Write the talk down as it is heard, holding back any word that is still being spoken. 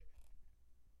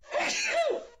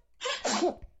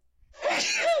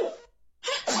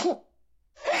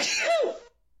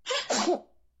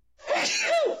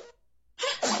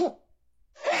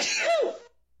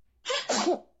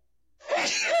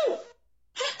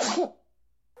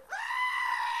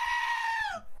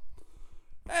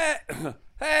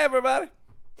Hey everybody.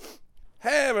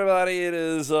 Hey everybody, it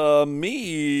is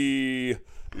me.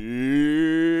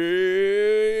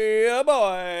 Yeah,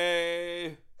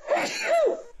 boy.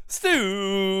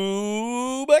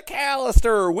 Stu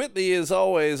McAllister. With me as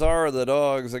always are the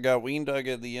dogs. I got Ween Dog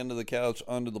at the end of the couch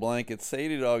under the blanket.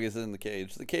 Sadie Dog is in the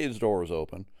cage. The cage door is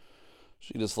open.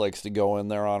 She just likes to go in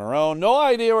there on her own. No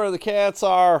idea where the cats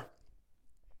are.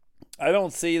 I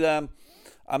don't see them.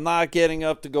 I'm not getting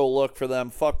up to go look for them.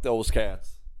 Fuck those cats.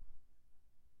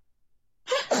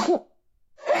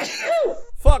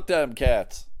 Fuck them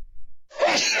cats.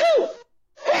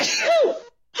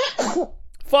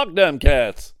 Fuck them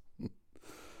cats.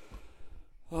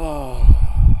 But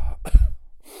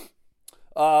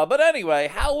anyway,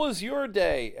 how was your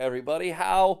day, everybody?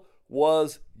 How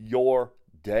was your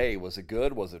day? Was it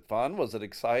good? Was it fun? Was it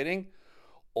exciting?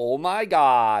 Oh my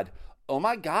God. Oh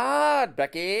my God,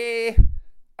 Becky.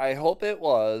 I hope it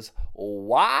was.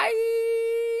 Why?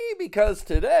 Because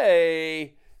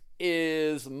today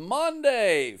is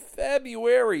Monday,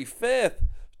 February 5th,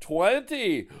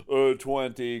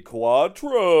 2020.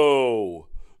 Quattro.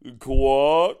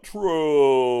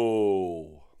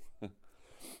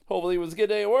 Hopefully it was a good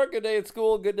day at work, good day at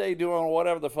school, good day doing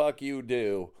whatever the fuck you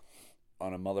do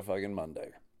on a motherfucking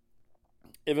Monday.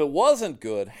 If it wasn't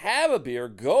good, have a beer,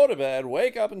 go to bed,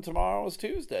 wake up, and tomorrow is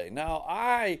Tuesday. Now,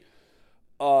 I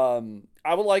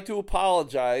would like to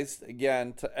apologize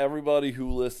again to everybody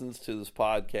who listens to this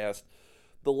podcast.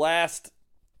 The last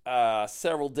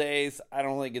several days, I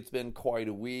don't think it's been quite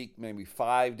a week, maybe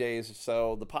 5 days or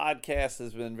so. The podcast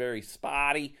has been very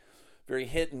spotty, very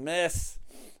hit and miss.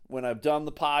 When I've done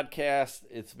the podcast,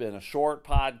 it's been a short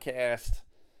podcast,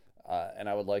 and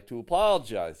I would like to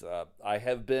apologize. I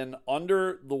have been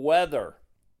under the weather.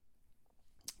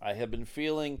 I have been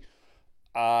feeling...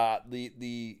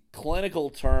 the clinical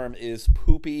term is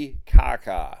poopy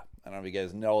caca. I don't know if you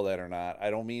guys know that or not. I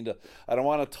don't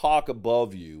want to talk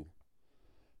above you,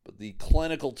 but the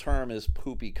clinical term is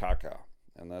poopy caca,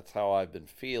 and that's how I've been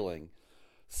feeling.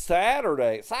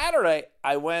 Saturday,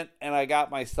 I went and I got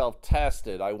myself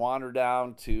tested. I wandered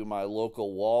down to my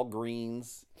local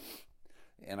Walgreens,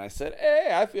 and I said,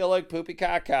 "Hey, I feel like poopy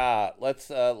caca. Let's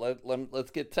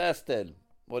get tested.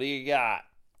 What do you got?"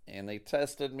 And they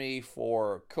tested me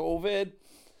for COVID,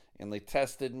 and they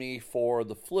tested me for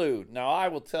the flu. Now, I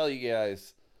will tell you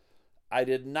guys, I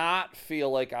did not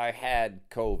feel like I had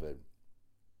COVID,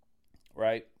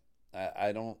 right?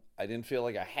 I didn't feel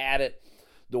like I had it.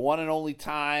 The one and only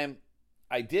time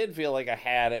I did feel like I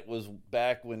had it was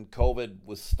back when COVID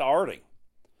was starting.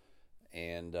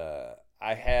 And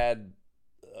I had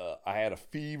a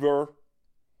fever.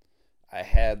 I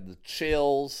had the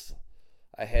chills.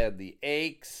 I had the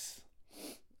aches.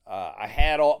 I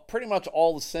had pretty much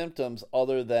all the symptoms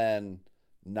other than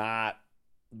not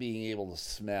being able to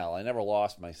smell. I never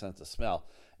lost my sense of smell.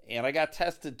 And I got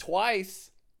tested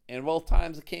twice, and both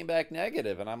times it came back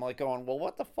negative. And I'm like going, well,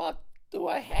 what the fuck do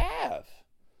I have?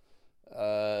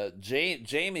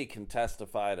 Jamie can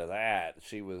testify to that.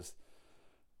 She was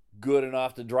good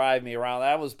enough to drive me around.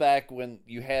 That was back when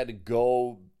you had to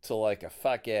go to like a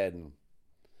fucking,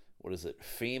 what is it,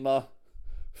 FEMA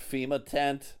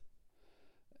tent,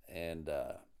 and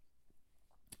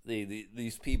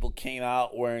these people came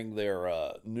out wearing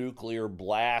their nuclear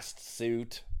blast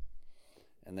suit,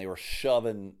 and they were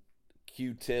shoving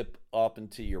Q-tip up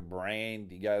into your brain.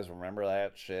 Do you guys remember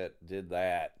that shit? Did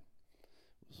that?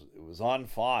 It was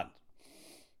unfun.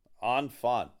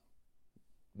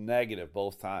 Negative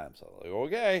both times. I was like,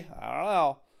 okay, I don't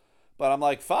know, but I'm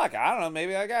like, fuck, I don't know.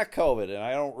 Maybe I got COVID, and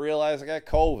I don't realize I got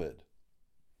COVID.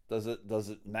 Does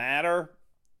it matter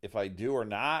if I do or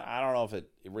not? I don't know if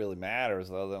it really matters,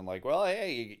 other than like, well,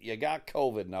 hey, you got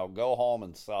COVID, now go home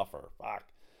and suffer. Fuck.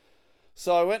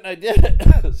 So I went and I did it.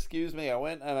 Excuse me. I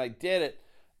went and I did it.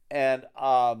 And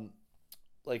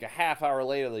like a half hour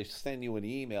later, they send you an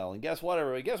email. And guess what,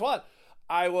 everybody? Guess what?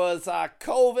 I was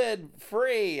COVID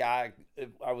free. I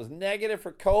was negative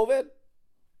for COVID.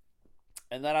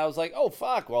 And then I was like, oh,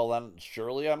 fuck. Well, then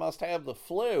surely I must have the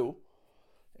flu.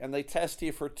 And they test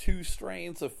you for 2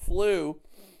 strains of flu,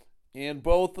 and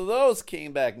both of those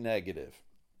came back negative.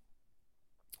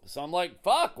 So I'm like,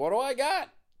 fuck, what do I got?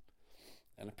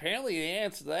 And apparently the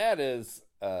answer to that is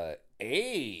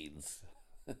AIDS.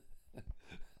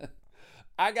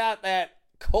 I got that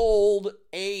cold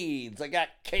AIDS. I got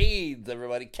CAIDS,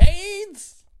 everybody.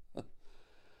 CAIDS?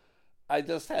 I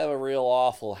just have a real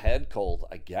awful head cold,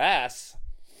 I guess.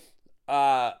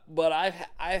 But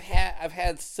I've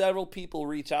had several people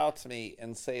reach out to me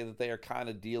and say that they are kind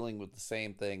of dealing with the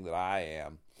same thing that I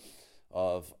am.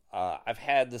 I've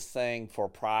had this thing for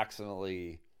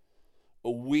approximately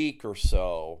a week or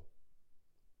so,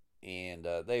 and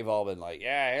they've all been like,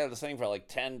 yeah, I had this thing for like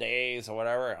 10 days or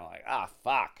whatever. And I'm like,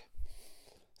 fuck.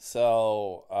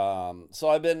 So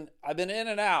I've been in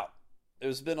and out.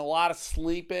 There's been a lot of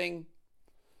sleeping.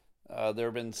 There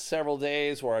have been several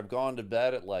days where I've gone to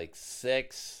bed at like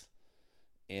 6,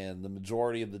 and the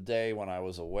majority of the day when I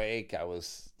was awake, I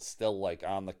was still like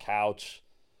on the couch,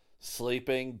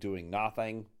 sleeping, doing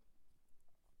nothing.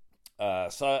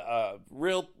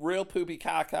 Real poopy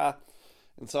caca.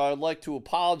 And so I'd like to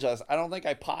apologize. I don't think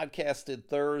I podcasted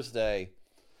Thursday,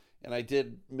 and I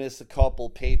did miss a couple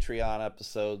Patreon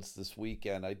episodes this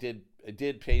weekend. I did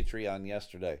Patreon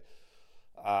yesterday.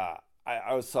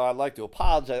 So I'd like to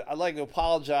apologize. I'd like to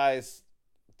apologize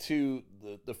to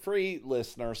the free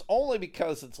listeners, only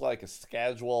because it's like a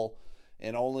schedule,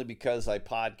 and only because I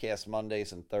podcast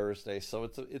Mondays and Thursdays. So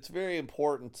it's very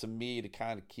important to me to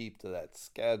kind of keep to that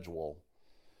schedule.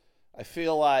 I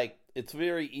feel like it's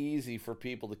very easy for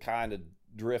people to kind of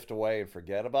drift away and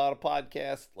forget about a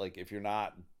podcast. Like if you're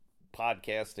not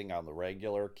podcasting on the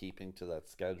regular, keeping to that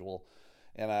schedule.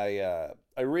 And I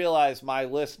realize my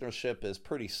listenership is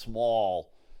pretty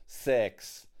small,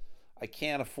 6. I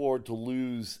can't afford to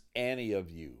lose any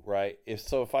of you, right?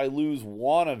 If I lose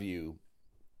one of you,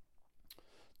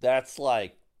 that's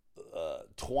like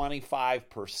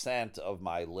 25% of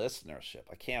my listenership.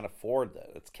 I can't afford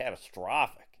that. It's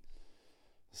catastrophic.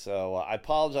 So I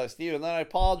apologize to you, and then I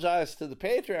apologize to the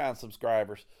Patreon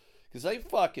subscribers, because they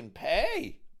fucking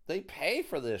pay. They pay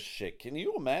for this shit. Can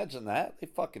you imagine that? They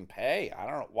fucking pay. I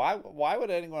don't know. Why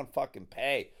would anyone fucking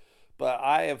pay? But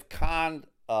I have conned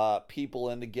people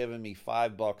into giving me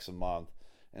 $5 a month,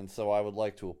 and so I would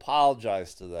like to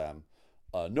apologize to them.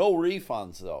 No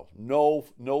refunds though.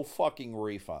 No fucking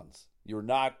refunds. You're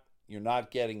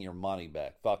not getting your money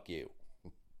back. Fuck you.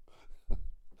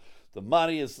 The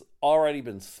money has already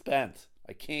been spent.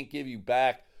 I can't give you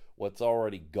back what's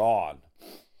already gone.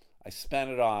 I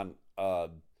spent it on a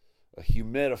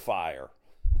humidifier.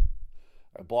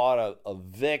 I bought a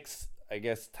Vicks. I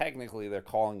guess technically they're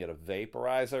calling it a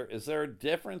vaporizer. Is there a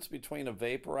difference between a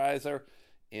vaporizer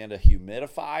and a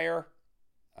humidifier?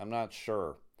 I'm not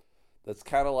sure. That's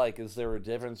kind of like, is there a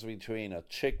difference between a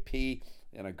chickpea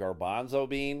and a garbanzo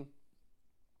bean?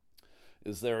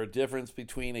 Is there a difference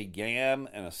between a yam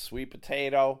and a sweet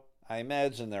potato? I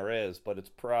imagine there is, but it's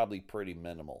probably pretty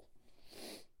minimal.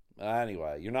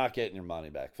 Anyway, you're not getting your money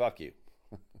back. Fuck you.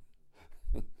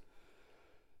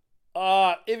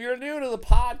 If you're new to the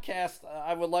podcast,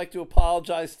 I would like to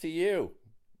apologize to you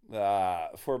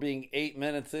for being 8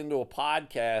 minutes into a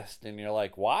podcast, and you're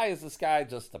like, why is this guy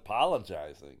just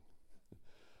apologizing?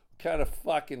 What kind of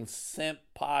fucking simp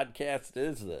podcast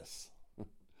is this?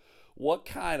 What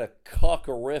kind of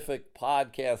cuckerific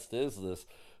podcast is this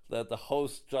that the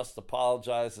host just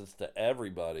apologizes to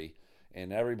everybody,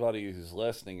 and everybody who's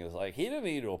listening is like, he didn't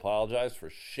need to apologize for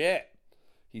shit.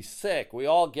 He's sick. We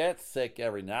all get sick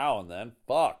every now and then.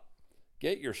 Fuck.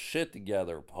 Get your shit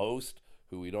together, host,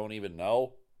 who we don't even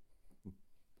know.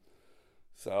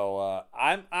 So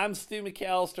I'm Stu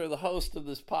McAllister, the host of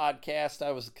this podcast.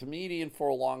 I was a comedian for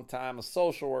a long time, a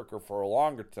social worker for a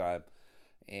longer time.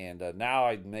 And now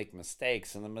I make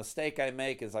mistakes. And the mistake I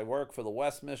make is I work for the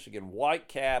West Michigan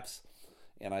Whitecaps,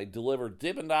 and I deliver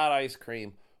Dippin' Dot ice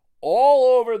cream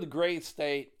all over the great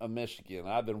state of Michigan.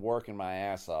 I've been working my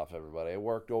ass off, everybody. I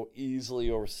worked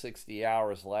easily over 60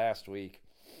 hours last week.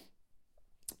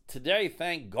 Today,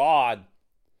 thank God,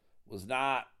 was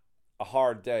not a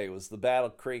hard day. It was the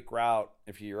Battle Creek route.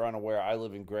 If you're unaware, I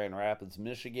live in Grand Rapids,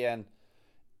 Michigan.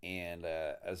 And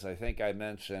as I think I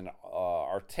mentioned,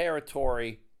 our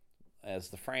territory, as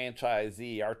the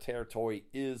franchisee, our territory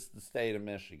is the state of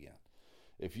Michigan.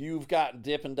 If you've got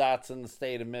Dippin' Dots in the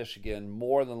state of Michigan,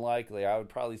 more than likely, I would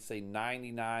probably say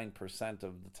 99%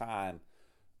 of the time,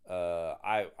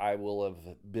 I will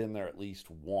have been there at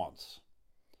least once.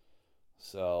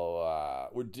 So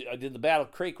I did the Battle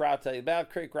Creek route today. The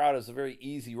Battle Creek route is a very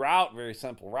easy route, very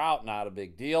simple route, not a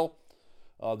big deal.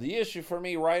 The issue for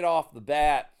me right off the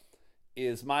bat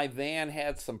is my van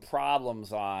had some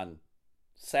problems on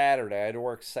Saturday. I had to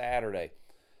work Saturday.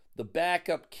 The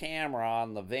backup camera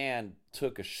on the van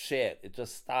took a shit. It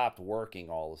just stopped working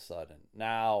all of a sudden.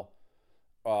 Now,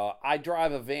 I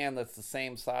drive a van that's the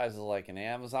same size as like an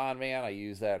Amazon van. I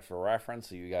use that for reference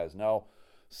so you guys know.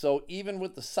 So even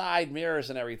with the side mirrors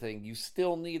and everything, you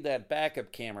still need that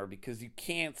backup camera because you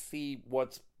can't see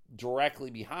what's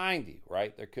directly behind you,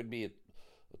 right? There could be a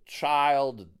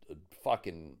child, a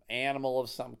fucking animal of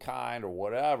some kind or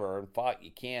whatever, and fuck,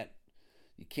 you can't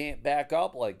back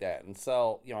up like that. And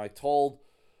so, I told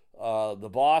the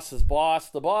boss's boss.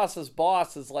 The boss's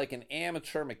boss is like an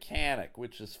amateur mechanic,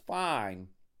 which is fine.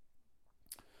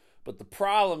 But the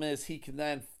problem is he can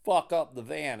then fuck up the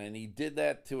van, and he did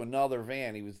that to another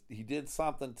van. He did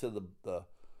something to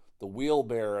the wheel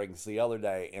bearings the other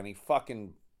day, and he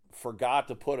fucking forgot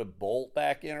to put a bolt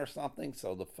back in or something.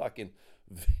 So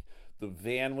the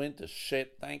van went to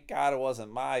shit. Thank God it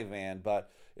wasn't my van, but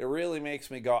it really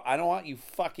makes me go, I don't want you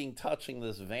fucking touching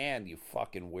this van, you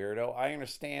fucking weirdo. I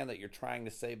understand that you're trying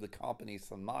to save the company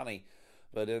some money,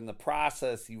 but in the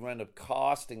process, you end up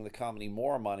costing the company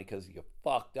more money because you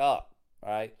fucked up,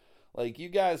 right? Like, you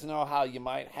guys know how you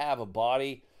might have a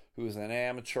buddy who's an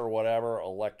amateur, whatever,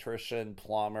 electrician,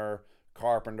 plumber,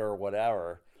 carpenter,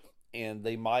 whatever, and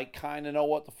they might kind of know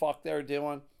what the fuck they're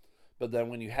doing, but then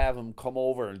when you have them come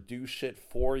over and do shit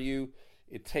for you,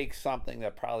 it takes something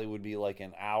that probably would be like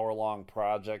an hour-long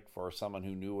project for someone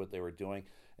who knew what they were doing,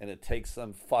 and it takes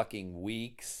them fucking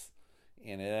weeks,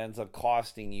 and it ends up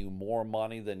costing you more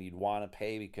money than you'd want to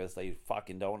pay because they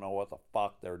fucking don't know what the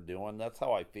fuck they're doing. That's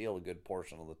how I feel a good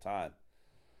portion of the time.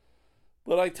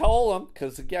 But I told him,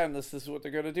 because again, this is what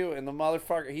they're going to do, and the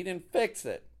motherfucker, he didn't fix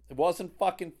it. It wasn't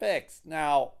fucking fixed.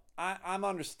 Now, I'm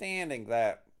understanding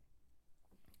that,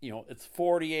 it's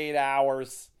 48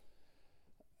 hours.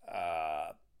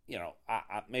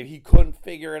 Maybe he couldn't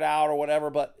figure it out or whatever,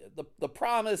 but the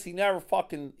problem is he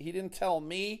didn't tell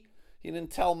me. He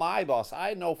didn't tell my boss. I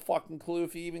had no fucking clue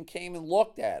if he even came and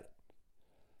looked at it.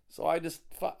 So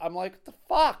I'm like, what the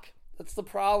fuck? That's the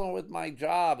problem with my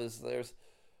job, is there's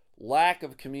lack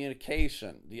of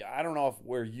communication. I don't know if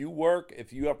where you work,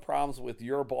 if you have problems with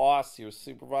your boss, your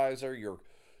supervisor, your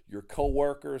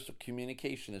coworkers,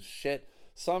 communication is shit.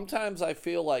 Sometimes I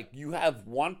feel like you have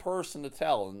one person to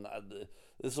tell, and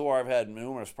this is where I've had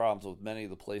numerous problems with many of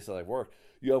the places I've worked.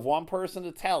 You have one person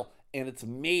to tell, and it's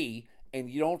me, and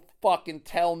you don't fucking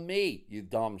tell me, you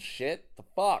dumb shit. The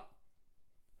fuck?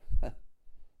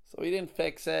 So he didn't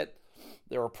fix it.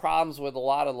 There were problems with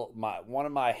one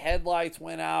of my headlights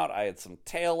went out. I had some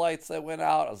taillights that went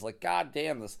out. I was like, God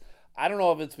damn this. I don't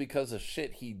know if it's because of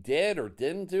shit he did or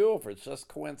didn't do, if it's just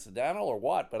coincidental or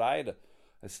what, but I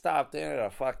stopped in at a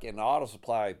fucking auto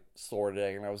supply store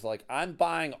today, and I was like, I'm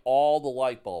buying all the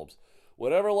light bulbs.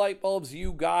 Whatever light bulbs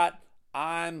you got,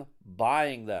 I'm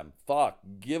buying them. Fuck,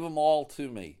 give them all to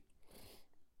me.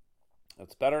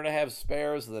 It's better to have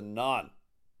spares than none.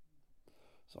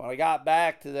 So when I got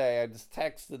back today, I just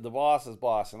texted the boss's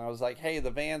boss, and I was like, hey,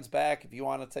 the van's back if you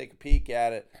want to take a peek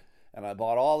at it. And I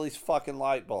bought all these fucking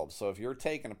light bulbs. So if you're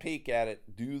taking a peek at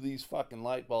it, do these fucking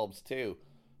light bulbs too.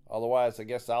 Otherwise, I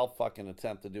guess I'll fucking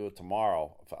attempt to do it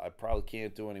tomorrow. I probably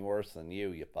can't do any worse than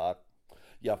you fuck.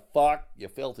 You fuck, you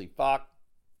filthy fuck.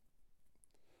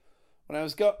 When I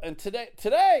was and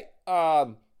today,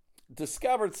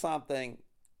 discovered something.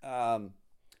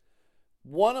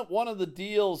 One of the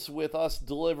deals with us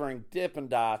delivering Dippin'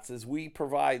 Dots is we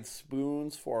provide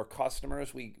spoons for our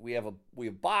customers. We have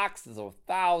boxes of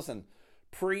 1,000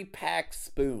 pre-packed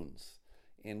spoons,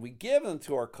 and we give them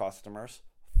to our customers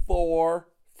for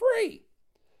free.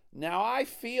 Now, I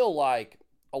feel like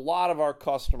a lot of our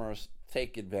customers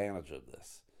take advantage of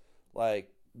this.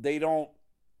 Like, they're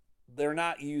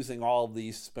not using all of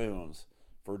these spoons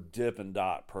for Dippin'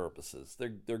 Dot purposes.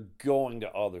 They're going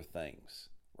to other things,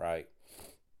 right?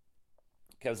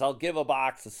 Because I'll give a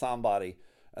box to somebody,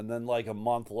 and then like a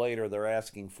month later, they're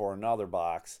asking for another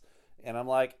box. And I'm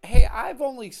like, hey, I've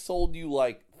only sold you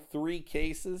like 3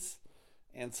 cases.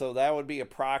 And so that would be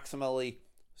approximately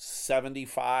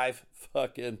 75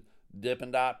 fucking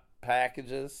Dippin' Dot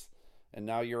packages. And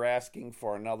now you're asking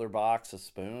for another box of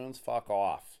spoons? Fuck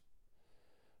off.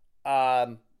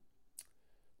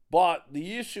 But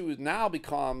the issue now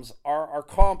becomes our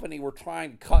company, we're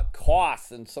trying to cut costs,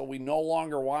 and so we no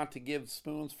longer want to give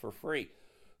spoons for free.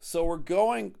 So we're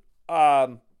going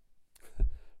from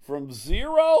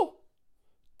 0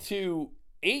 to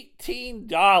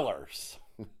 $18.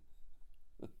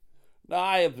 Now,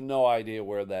 I have no idea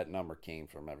where that number came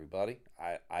from, everybody.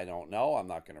 I don't know. I'm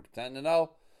not going to pretend to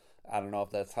know. I don't know if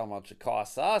that's how much it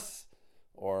costs us,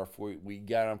 or if we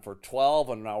get them for 12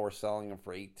 and now we're selling them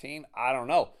for 18. I don't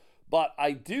know. But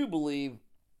I do believe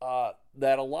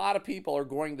that a lot of people are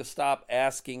going to stop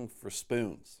asking for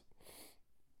spoons.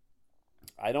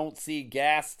 I don't see a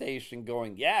gas station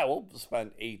going, yeah, we'll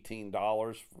spend $18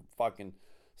 for fucking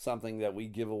something that we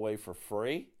give away for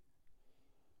free.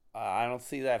 I don't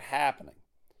see that happening.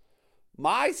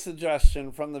 My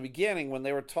suggestion from the beginning, when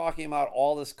they were talking about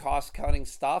all this cost-cutting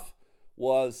stuff,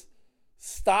 was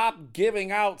stop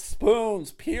giving out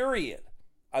spoons, period.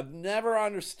 I've never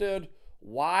understood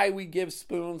why we give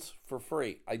spoons for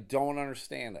free. I don't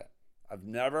understand it. I've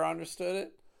never understood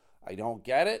it. I don't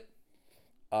get it.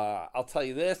 I'll tell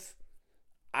you this.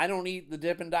 I don't eat the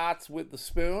Dippin' Dots with the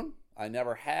spoon. I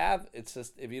never have. It's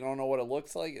just, if you don't know what it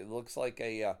looks like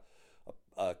a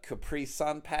Capri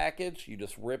Sun package. You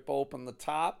just rip open the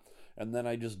top, and then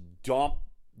I just dump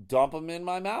them in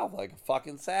my mouth like a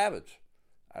fucking savage.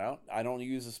 I don't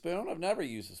use a spoon. I've never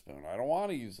used a spoon. I don't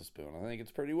want to use a spoon. I think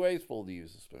it's pretty wasteful to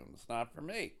use a spoon. It's not for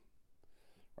me.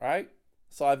 Right?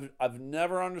 So I've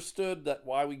never understood that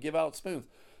why we give out spoons.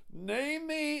 Name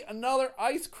me another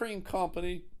ice cream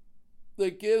company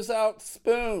that gives out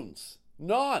spoons.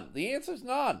 None. The answer's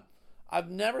none. I've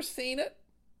never seen it.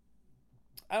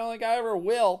 I don't think I ever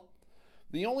will.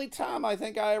 The only time I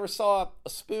think I ever saw a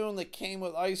spoon that came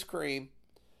with ice cream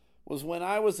was when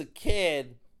I was a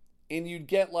kid, and you'd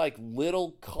get like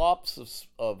little cups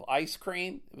of ice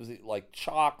cream. It was like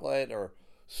chocolate or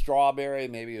strawberry,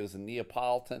 maybe it was a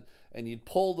Neapolitan, and you'd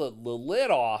pull the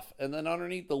lid off, and then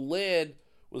underneath the lid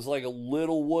was like a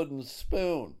little wooden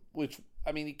spoon, which,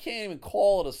 I mean, you can't even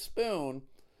call it a spoon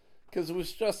because it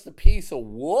was just a piece of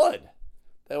wood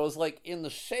that was like in the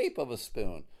shape of a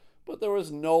spoon, but there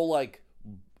was no like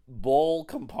bowl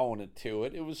component to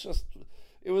it. It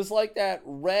was like that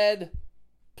red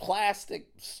plastic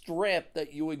strip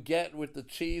that you would get with the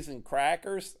cheese and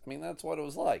crackers. I mean, that's what it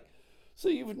was like. So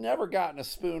you've never gotten a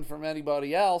spoon from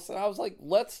anybody else. And I was like,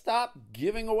 let's stop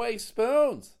giving away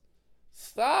spoons.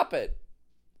 Stop it.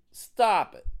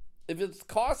 Stop it. If it's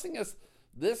costing us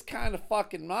this kind of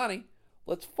fucking money,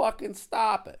 let's fucking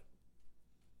stop it.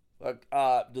 Like,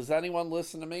 does anyone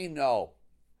listen to me? No.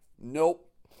 Nope.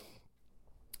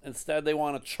 Instead, they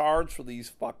want to charge for these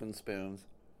fucking spoons.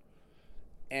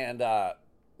 And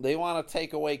they want to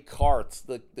take away carts.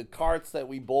 The carts that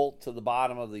we bolt to the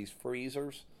bottom of these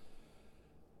freezers.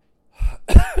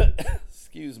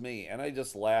 Excuse me. And I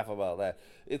just laugh about that.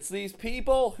 It's these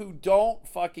people who don't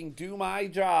fucking do my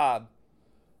job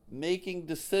making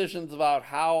decisions about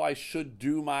how I should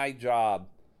do my job.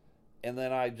 And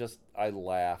then I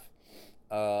laugh.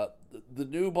 The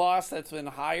new boss that's been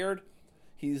hired,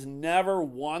 he's never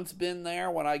once been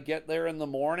there when I get there in the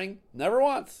morning. Never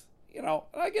once. You know,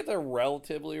 and I get there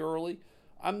relatively early.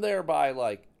 I'm there by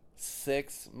like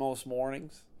 6 most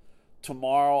mornings.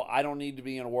 Tomorrow, I don't need to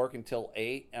be in work until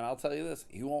 8. And I'll tell you this,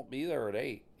 he won't be there at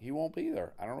 8. He won't be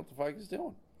there. I don't know what the fuck he's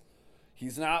doing.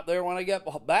 He's not there when I get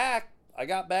back. I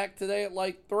got back today at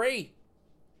like 3.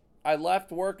 I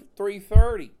left work at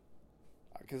 3:30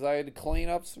 because I had to clean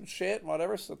up some shit and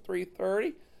whatever. So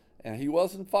 3:30, and he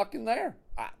wasn't fucking there.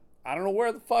 I don't know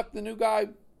where the fuck the new guy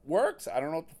works. I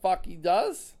don't know what the fuck he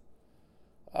does.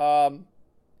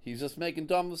 He's just making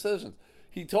dumb decisions.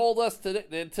 He told us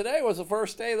today was the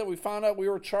first day that we found out we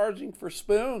were charging for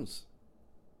spoons.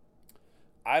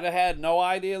 I'd have had no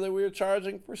idea that we were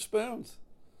charging for spoons.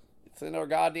 It's in our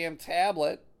goddamn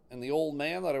tablet. And the old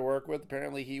man that I work with,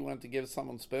 apparently he went to give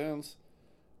someone spoons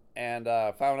and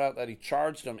found out that he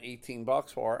charged him $18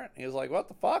 for it. He was like, what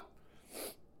the fuck?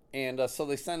 And so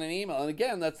they sent an email. And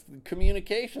again, that's the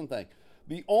communication thing.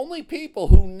 The only people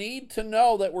who need to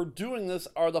know that we're doing this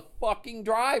are the fucking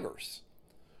drivers.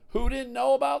 Who didn't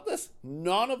know about this?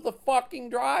 None of the fucking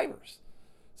drivers.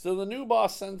 So the new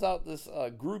boss sends out this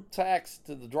group text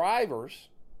to the drivers,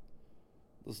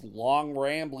 this long,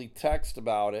 rambly text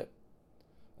about it.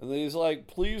 And then he's like,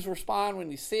 please respond when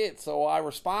you see it. So I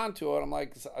respond to it. I'm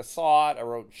like, I saw it. I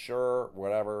wrote, sure,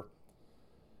 whatever.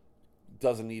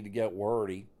 Doesn't need to get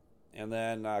wordy. And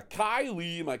then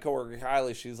Kylie, my coworker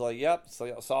Kylie, she's like, yep,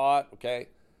 saw it, okay.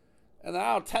 And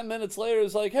now 10 minutes later,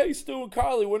 it's like, hey, Stu and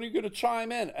Carly, when are you going to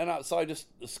chime in? And so I just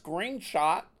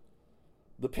screenshot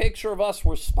the picture of us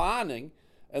responding,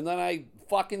 and then I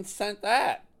fucking sent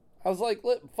that. I was like,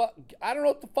 I don't know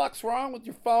what the fuck's wrong with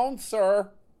your phone,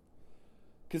 sir.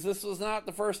 Because this was not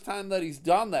the first time that he's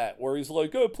done that, where he's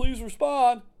like, oh, please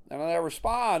respond. And then I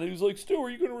respond, and he's like, Stu, are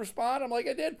you going to respond? I'm like,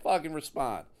 I did fucking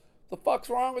respond. The fuck's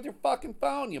wrong with your fucking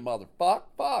phone, you motherfucker?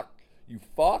 Fuck. You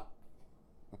fuck.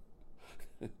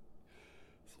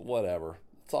 Whatever.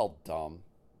 It's all dumb.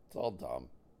 It's all dumb.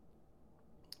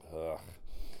 Ugh.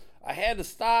 I had to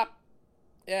stop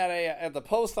at the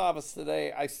post office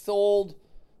today. I sold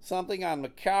something on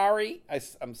Mercari. I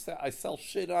sell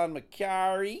shit on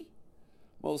Mercari,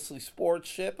 mostly sports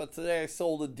shit. But today I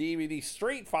sold a DVD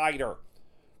Street Fighter,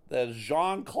 the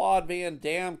Jean-Claude Van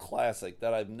Damme classic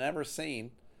that I've never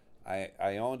seen.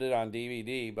 I owned it on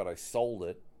DVD, but I sold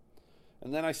it.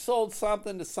 And then I sold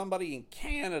something to somebody in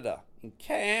Canada.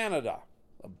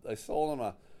 I sold him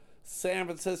a San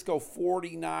Francisco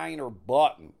 49er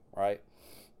button, right?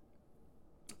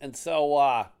 And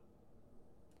so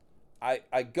I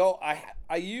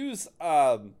use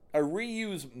I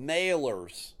reuse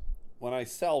mailers when I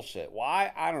sell shit.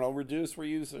 Why? I don't know. Reduce,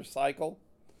 reuse, recycle.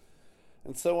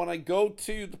 And so when I go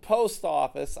to the post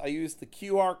office, I use the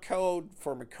QR code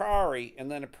for Mercari,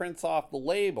 and then it prints off the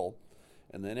label.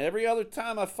 And then every other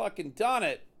time I've fucking done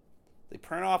it, they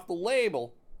print off the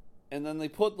label, and then they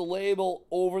put the label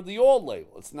over the old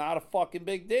label. It's not a fucking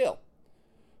big deal.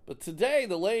 But today,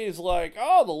 the lady's like,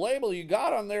 oh, the label you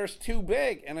got on there is too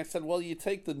big. And I said, well, you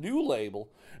take the new label,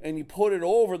 and you put it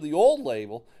over the old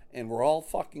label, and we're all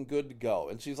fucking good to go.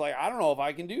 And she's like, I don't know if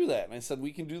I can do that. And I said,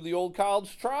 we can do the old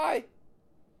college try.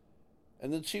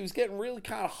 And then she was getting really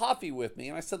kind of huffy with me.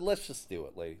 And I said, let's just do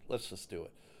it, lady. Let's just do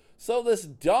it. So this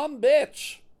dumb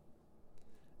bitch,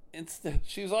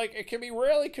 she's like, it can be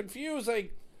really confusing.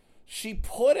 She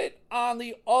put it on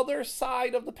the other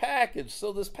side of the package.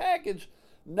 So this package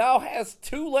now has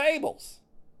two labels.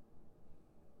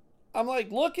 I'm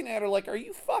like looking at her like, are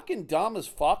you fucking dumb as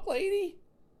fuck, lady?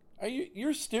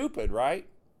 You're stupid, right?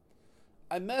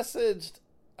 I messaged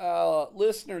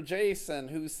listener Jason,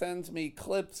 who sends me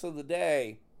clips of the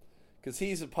day because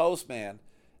he's a postman,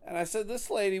 and I said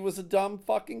this lady was a dumb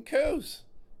fucking coos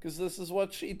because this is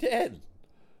what she did.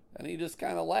 And he just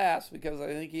kind of laughs because I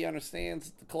think he understands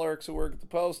that the clerks who work at the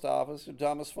post office are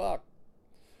dumb as fuck,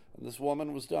 and this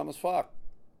woman was dumb as fuck.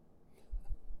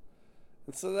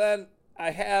 And so then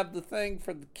I have the thing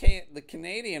for the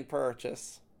Canadian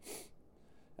purchase,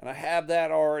 and I have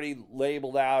that already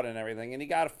labeled out and everything. And you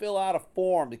got to fill out a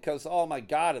form because, oh my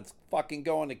God, it's fucking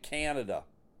going to Canada.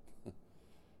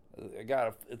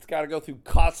 It's got to go through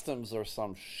customs or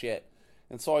some shit.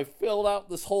 And so I filled out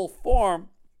this whole form.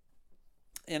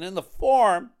 And in the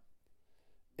form,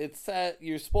 it said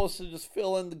you're supposed to just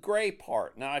fill in the gray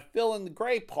part. Now I fill in the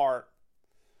gray part,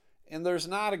 and there's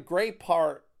not a gray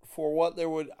part for what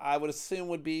I would assume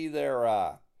would be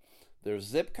their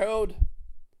zip code.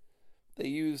 They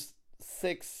use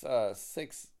six I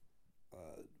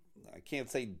can't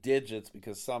say digits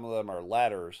because some of them are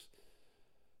letters,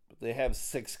 but they have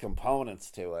 6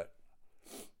 components to it.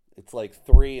 It's like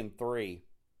 3 and 3.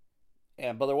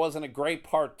 But there wasn't a great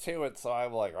part to it, so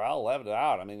I'm like, well, I'll leave it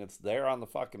out. I mean, it's there on the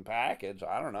fucking package.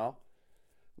 I don't know.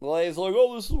 The lady's like,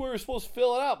 oh, this is where you're supposed to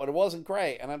fill it out, but it wasn't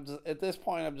great. And at this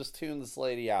point, I'm just tuning this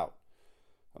lady out.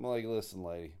 I'm like, listen,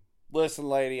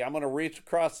 lady, I'm going to reach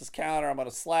across this counter. I'm going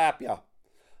to slap you.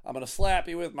 I'm going to slap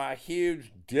you with my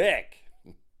huge dick.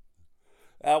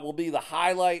 That will be the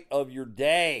highlight of your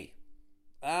day.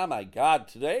 Oh, my God.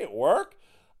 Today at work,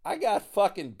 I got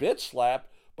fucking bitch slapped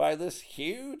by this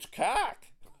huge cock.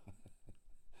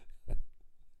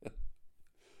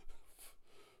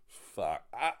 Fuck.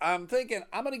 I'm thinking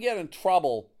I'm going to get in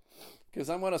trouble because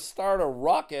I'm going to start a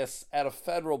ruckus at a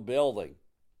federal building.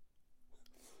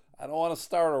 I don't want to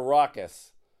start a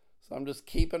ruckus, so I'm just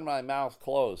keeping my mouth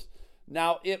closed.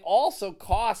 Now, it also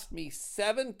cost me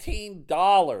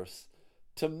 $17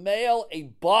 to mail a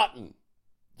button,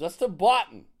 just a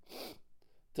button,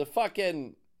 to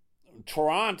fucking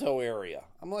Toronto area.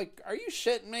 I'm like, are you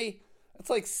shitting me? It's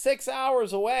like 6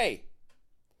 hours away.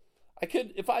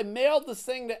 If I mailed this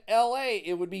thing to LA,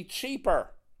 it would be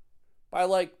cheaper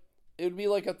it would be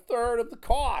like a third of the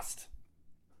cost.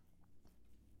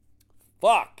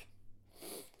 Fuck.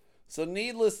 So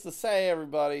needless to say,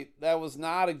 everybody, that was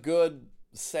not a good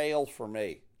sale for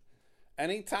me.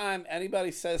 Anytime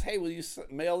anybody says, hey, will you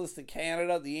mail this to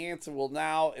Canada? The answer will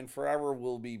now and forever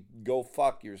will be, go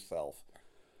fuck yourself.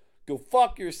 Go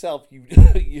fuck yourself, you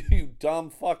you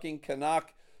dumb fucking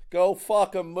Canuck. Go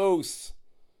fuck a moose.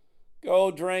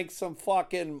 Go drink some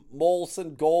fucking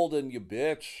Molson Golden, you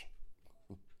bitch.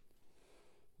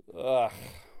 Ugh.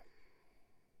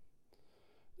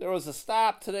 There was a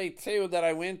stop today, too, that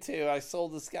I went to. I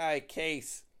sold this guy a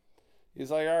case. He's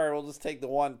like, all right, we'll just take the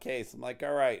one case. I'm like,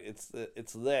 all right,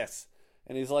 it's this.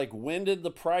 And he's like, when did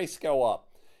the price go up?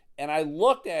 And I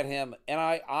looked at him, and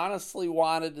I honestly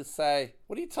wanted to say,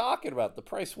 what are you talking about? The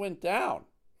price went down.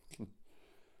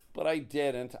 But I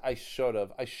didn't. I should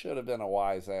have. I should have been a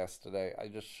wise ass today. I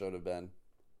just should have been.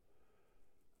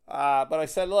 But I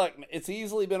said, look, it's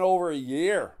easily been over a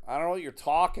year. I don't know what you're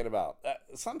talking about.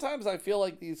 Sometimes I feel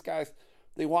like these guys,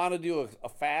 they want to do a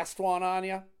fast one on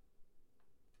you.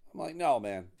 I'm like, no,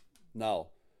 man. No.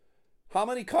 How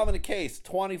many come in a case?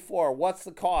 24. What's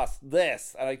the cost?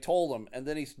 This. And I told him. And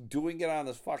then he's doing it on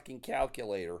his fucking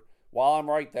calculator while I'm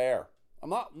right there. I'm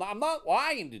not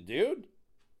lying to dude.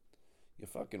 You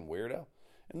fucking weirdo.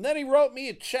 And then he wrote me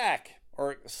a check.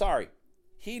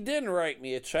 He didn't write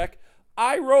me a check.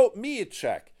 I wrote me a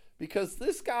check because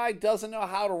this guy doesn't know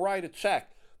how to write a check.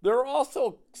 There are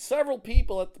also several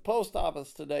people at the post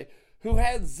office today who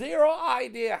had zero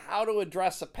idea how to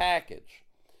address a package.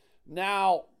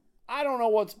 Now, I don't know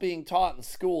what's being taught in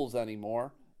schools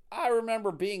anymore. I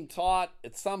remember being taught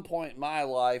at some point in my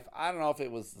life, I don't know if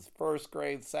it was the first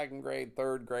grade, second grade,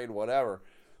 third grade, whatever,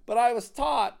 but I was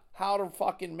taught how to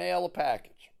fucking mail a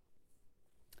package.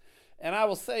 And I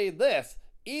will say this,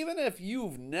 even if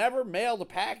you've never mailed a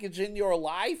package in your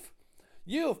life,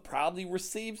 you've probably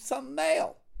received some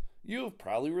mail. You've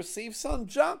probably received some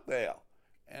junk mail.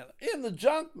 And in the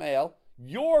junk mail,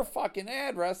 your fucking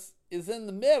address is in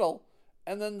the middle,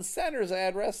 and then the sender's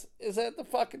address is at the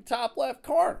fucking top left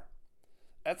corner.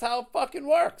 That's how it fucking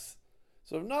works.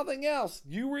 So if nothing else,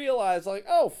 you realize like,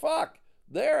 oh fuck,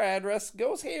 their address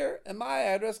goes here and my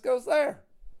address goes there.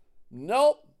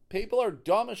 Nope, people are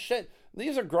dumb as shit.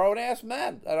 These are grown-ass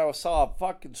men that I saw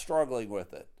fucking struggling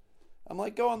with it. I'm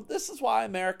like going, this is why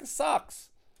America sucks.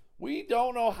 We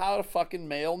don't know how to fucking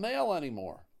mail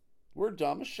anymore. We're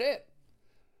dumb as shit.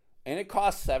 And it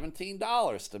costs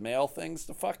 $17 to mail things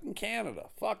to fucking Canada.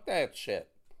 Fuck that shit.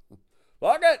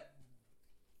 Fuck it.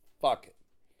 Fuck it.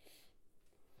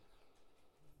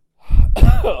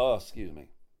 Oh, excuse me.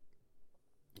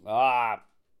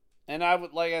 And I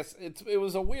would, like I said, it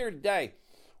was a weird day.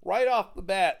 Right off the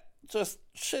bat, just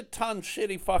shit ton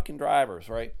shitty fucking drivers,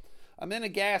 right? I'm in a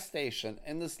gas station,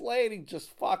 and this lady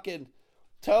just fucking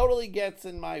totally gets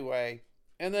in my way.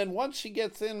 And then once she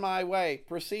gets in my way,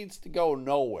 proceeds to go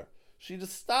nowhere. She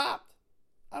just stopped.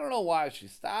 I don't know why she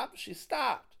stopped. She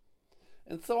stopped.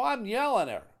 And so I'm yelling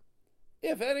at her.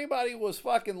 If anybody was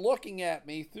fucking looking at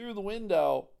me through the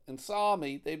window and saw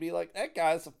me, they'd be like, that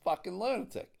guy's a fucking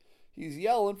lunatic. He's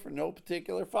yelling for no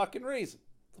particular fucking reason.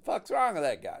 What the fuck's wrong with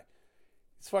that guy?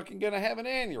 He's fucking gonna have an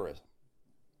aneurysm.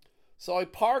 So I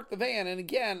parked the van, and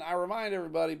again, I remind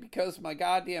everybody, because my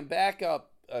goddamn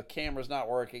backup camera's not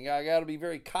working, I got to be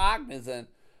very cognizant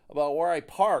about where I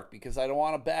park, because I don't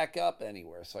want to back up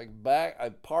anywhere. So I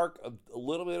park a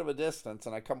little bit of a distance,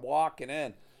 and I come walking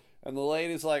in, and the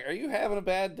lady's like, are you having a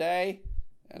bad day?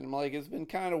 And I'm like, it's been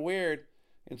kind of weird.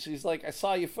 And she's like, I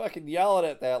saw you fucking yelling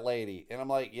at that lady. And I'm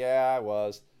like, yeah, I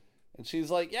was. And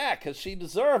she's like, yeah, because she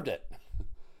deserved it.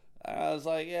 I was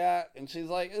like, yeah. And she's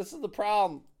like, this is the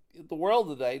problem in the world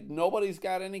today. Nobody's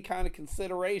got any kind of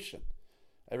consideration.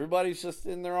 Everybody's just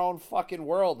in their own fucking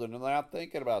world, and they're not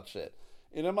thinking about shit.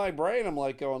 And in my brain, I'm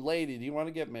like going, lady, do you want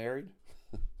to get married?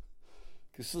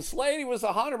 Because this lady was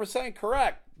 100%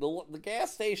 correct. The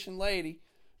gas station lady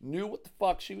knew what the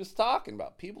fuck she was talking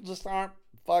about. People just aren't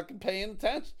fucking paying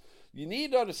attention. You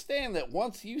need to understand that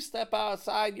once you step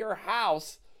outside your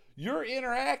house, you're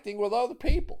interacting with other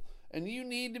people, and you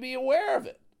need to be aware of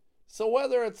it. So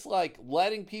whether it's like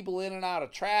letting people in and out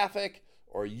of traffic,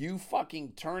 or you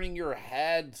fucking turning your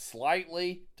head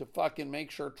slightly to fucking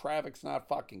make sure traffic's not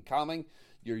fucking coming,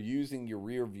 you're using your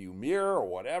rear view mirror or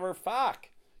whatever, fuck.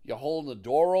 You're holding the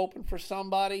door open for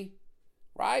somebody,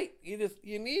 right? You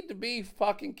need to be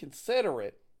fucking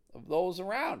considerate of those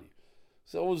around you.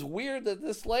 So it was weird that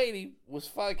this lady was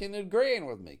fucking agreeing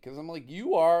with me, because I'm like,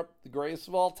 you are the greatest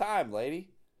of all time,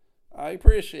 lady. I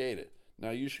appreciate it.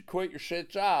 Now you should quit your shit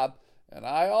job, and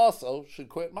I also should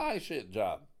quit my shit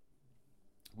job.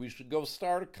 We should go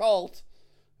start a cult,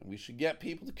 and we should get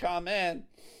people to come in,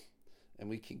 and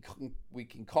we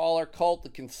can call our cult the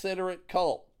Considerate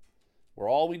Cult, where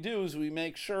all we do is we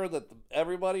make sure that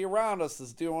everybody around us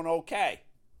is doing okay,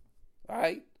 all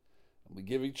right? And we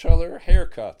give each other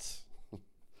haircuts.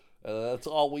 That's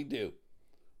all we do.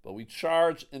 But we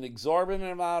charge an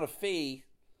exorbitant amount of fee,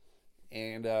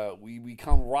 and we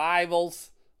become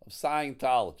rivals of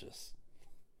Scientologists,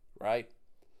 right?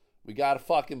 We got a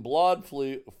fucking blood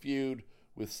feud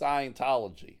with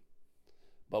Scientology.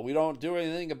 But we don't do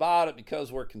anything about it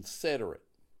because we're considerate.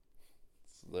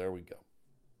 So there we go.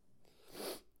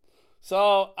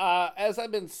 So as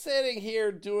I've been sitting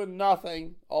here doing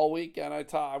nothing all weekend,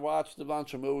 I watched a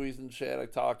bunch of movies and shit. I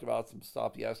talked about some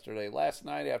stuff yesterday. Last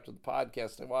night after the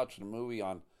podcast, I watched a movie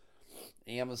on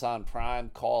Amazon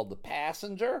Prime called The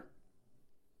Passenger.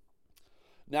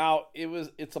 Now,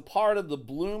 it's a part of the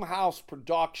Blumhouse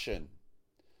production.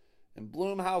 And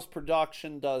Blumhouse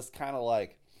production does kind of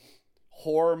like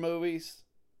horror movies.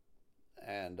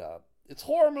 And it's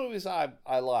horror movies I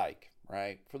like,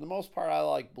 right? For the most part, I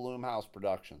like Blumhouse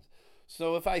productions.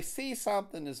 So if I see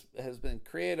something has been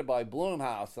created by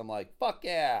Blumhouse, I'm like, fuck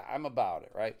yeah, I'm about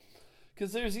it, right?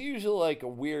 Because there's usually like a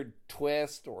weird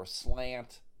twist or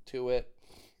slant to it.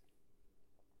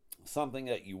 Something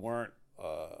that you weren't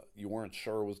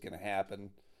sure was going to happen.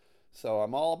 So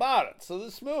I'm all about it. So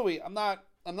this movie, I'm not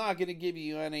going to give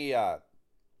you any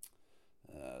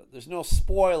there's no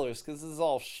spoilers, because this is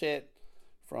all shit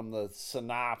from the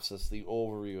synopsis, the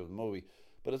overview of the movie.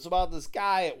 But it's about this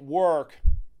guy at work,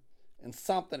 and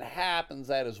something happens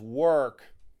at his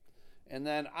work. And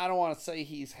then I don't want to say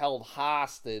he's held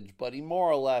hostage, but he more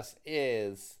or less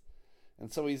is.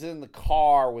 And so he's in the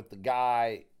car with the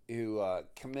guy who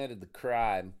committed the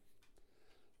crime.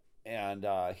 And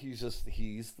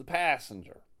he's the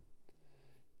passenger.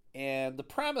 And the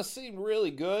premise seemed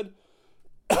really good.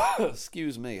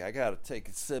 Excuse me, I gotta take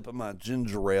a sip of my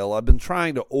ginger ale. I've been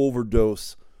trying to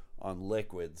overdose on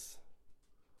liquids.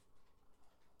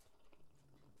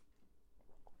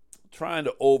 Trying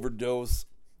to overdose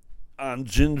on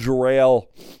ginger ale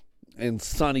and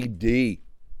Sunny D.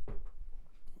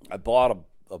 I bought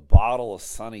a bottle of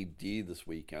Sunny D this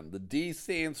weekend. The D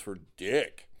stands for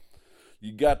dick.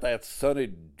 You got that Sunny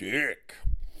dick.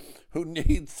 Who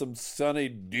needs some Sunny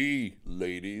D,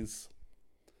 ladies?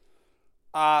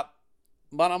 But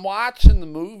I'm watching the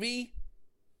movie,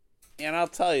 and I'll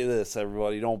tell you this,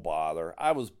 everybody, don't bother.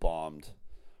 I was bummed.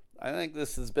 I think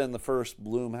this has been the first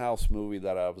Blumhouse movie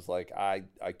that I was like, I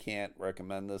can't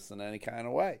recommend this in any kind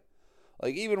of way.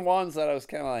 Like, even ones that I was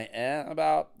kind of like,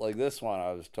 about, like this one,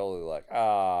 I was totally like,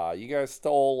 you guys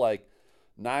stole, like,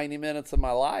 90 minutes of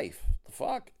my life. The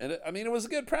fuck? And it was a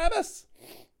good premise.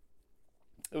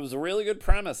 It was a really good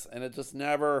premise, and it just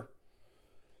never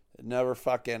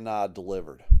fucking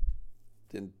delivered.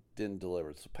 Didn't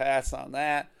deliver. So pass on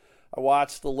that. I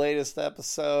watched the latest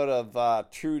episode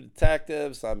of True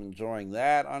Detectives. I'm enjoying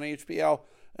that on HBO.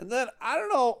 And then I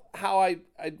don't know how I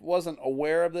wasn't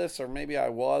aware of this, or maybe I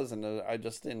was and I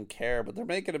just didn't care, but they're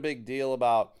making a big deal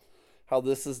about how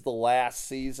this is the last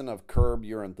season of Curb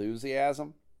Your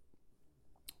Enthusiasm,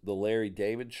 the Larry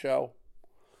David show.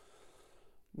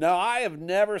 Now, I have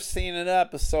never seen an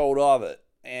episode of it,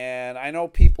 and I know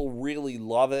people really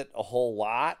love it a whole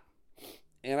lot,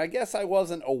 and I guess I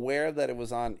wasn't aware that it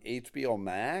was on HBO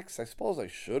Max. I suppose I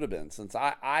should have been, since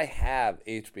I have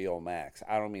HBO Max.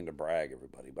 I don't mean to brag,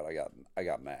 everybody, but I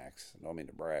got Max. I don't mean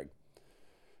to brag.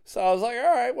 So I was like,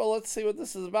 all right, well, let's see what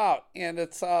this is about. And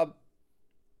it's a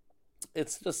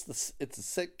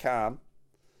sitcom.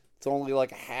 It's only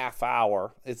like a half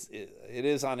hour. It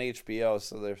is on HBO,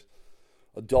 so there's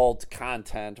adult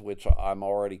content, which I'm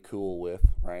already cool with,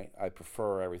 right? I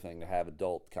prefer everything to have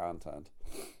adult content.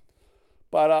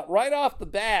 But right off the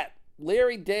bat,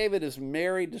 Larry David is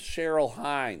married to Cheryl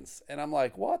Hines. And I'm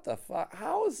like, what the fuck?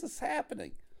 How is this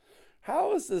happening?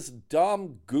 How is this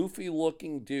dumb,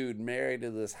 goofy-looking dude married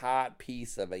to this hot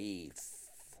piece of ace?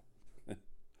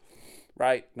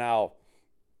 Right? Now,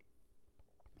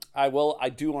 I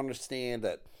do understand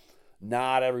that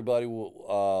not everybody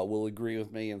will agree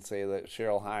with me and say that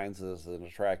Cheryl Hines is an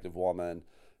attractive woman.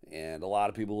 And a lot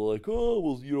of people are like, oh,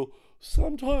 well,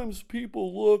 sometimes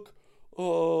people look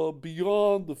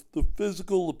beyond the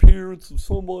physical appearance of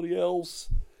somebody else.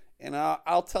 And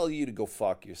I'll tell you to go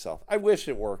fuck yourself. I wish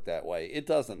it worked that way. It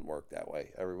doesn't work that way,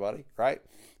 everybody, right?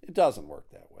 It doesn't work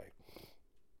that way.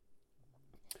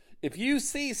 If you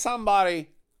see somebody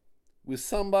with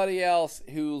somebody else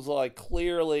who's like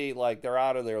clearly like they're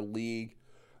out of their league,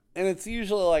 and it's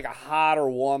usually like a hotter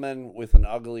woman with an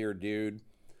uglier dude,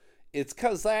 it's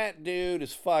because that dude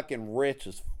is fucking rich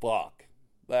as fuck.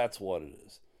 That's what it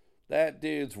is. That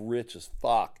dude's rich as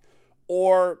fuck.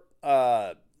 Or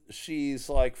she's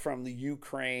like from the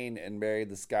Ukraine and married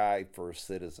this guy for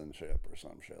citizenship or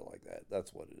some shit like that.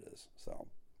 That's what it is. So,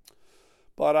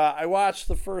 but I watched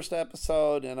the first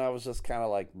episode and I was just kind of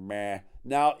like, meh.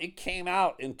 Now, it came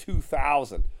out in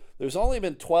 2000. There's only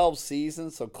been 12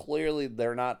 seasons, so clearly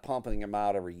they're not pumping them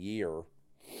out every year.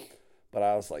 But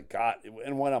I was like, God,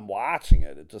 and when I'm watching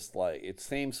it, it just like, it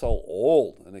seems so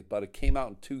old. But it came out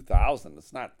in 2000.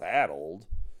 It's not that old,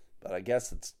 but I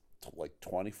guess it's like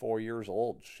 24 years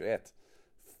old. Shit.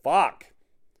 Fuck.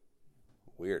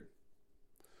 Weird.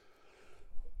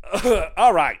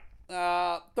 All right.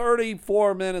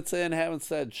 34 minutes in, haven't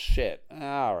said shit.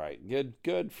 All right.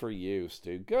 Good for you,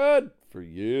 Stu. Good for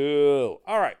you.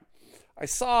 All right. I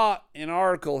saw an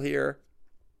article here,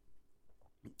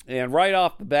 and right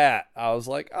off the bat, I was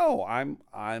like, "Oh, I'm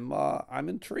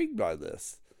intrigued by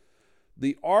this."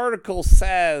 The article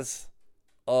says,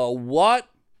 "What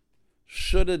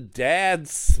should a dad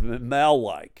smell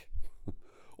like?"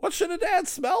 What should a dad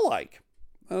smell like?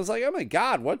 I was like, "Oh my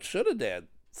God, what should a dad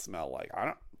smell like?"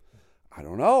 I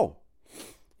don't know.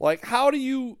 Like, how do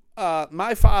you?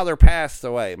 My father passed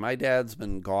away. My dad's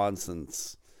been gone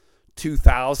since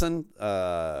 2000,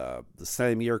 the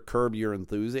same year Curb Your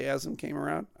Enthusiasm came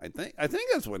around. I think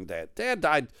that's when Dad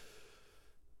died.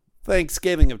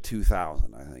 Thanksgiving of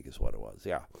 2000, I think is what it was.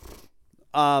 Yeah.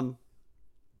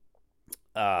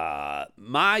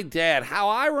 My dad, how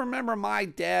I remember my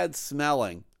dad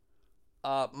smelling.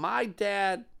 My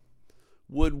dad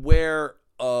would wear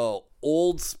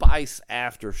Old Spice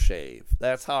aftershave.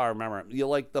 That's how I remember it. You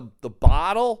like the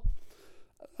bottle?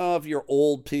 I don't know if you're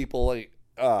old people. Like,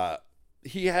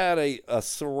 he had a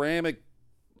ceramic.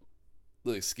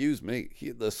 Excuse me.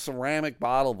 The ceramic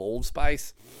bottle of Old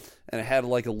Spice, and it had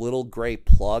like a little gray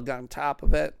plug on top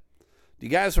of it. Do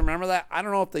you guys remember that? I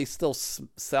don't know if they still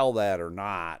sell that or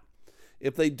not.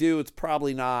 If they do, it's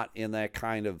probably not in that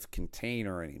kind of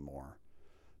container anymore.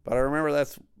 But I remember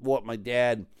that's what my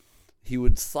dad, he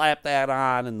would slap that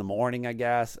on in the morning, I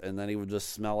guess, and then he would just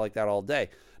smell like that all day.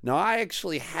 Now, I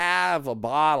actually have a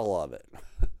bottle of it.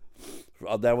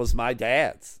 That was my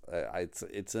dad's.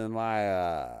 It's in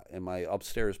my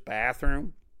upstairs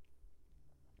bathroom.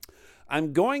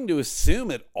 I'm going to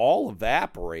assume it all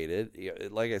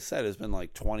evaporated. Like I said, it's been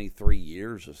like 23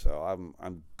 years or so.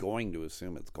 I'm going to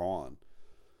assume it's gone.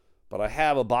 But I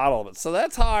have a bottle of it. So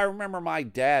that's how I remember my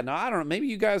dad. Now, I don't know. Maybe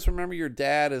you guys remember your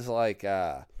dad as like,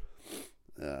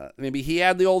 maybe he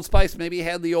had the Old Spice. Maybe he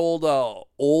had the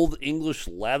old English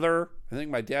leather. I think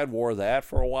my dad wore that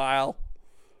for a while.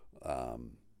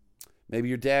 Maybe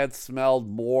your dad smelled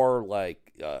more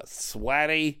like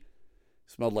sweaty.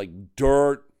 Smelled like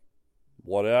dirt.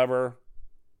 Whatever.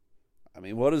 I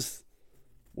mean, what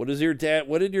did your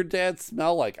dad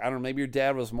smell like? I don't know. Maybe your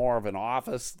dad was more of an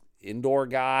office indoor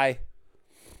guy.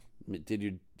 I mean, did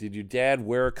your dad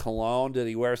wear cologne? Did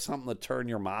he wear something to turn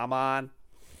your mom on?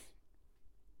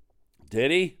 Did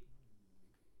he?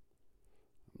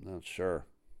 I'm not sure.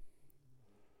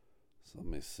 So let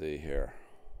me see here.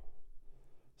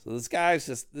 So this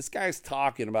guy's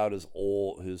talking about his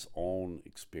own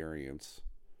experience.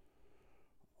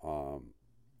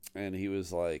 And he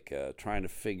was like trying to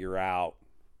figure out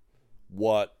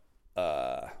what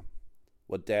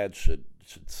dad should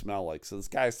smell like. So this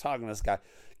guy's talking to this guy,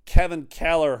 Kevin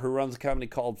Keller, who runs a company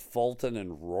called Fulton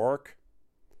and Rourke.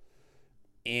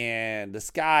 And this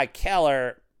guy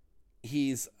Keller,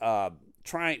 he's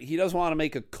he doesn't want to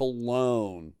make a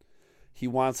cologne. He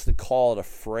wants to call it a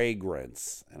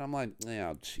fragrance. And I'm like,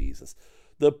 oh, Jesus.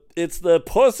 It's the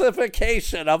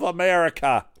pussification of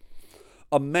America.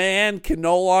 A man can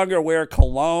no longer wear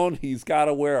cologne. He's got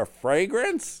to wear a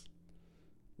fragrance.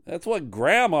 That's what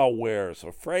grandma wears,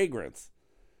 a fragrance.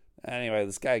 Anyway,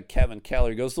 this guy, Kevin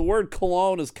Keller, goes, the word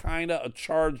cologne is kind of a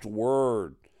charged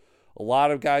word. A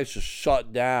lot of guys just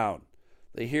shut down.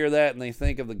 They hear that and they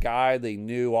think of the guy they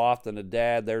knew, often a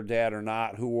dad, their dad or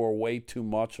not, who wore way too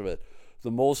much of it.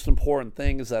 The most important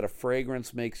thing is that a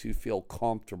fragrance makes you feel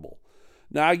comfortable.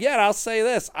 Now, again, I'll say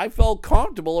this. I felt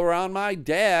comfortable around my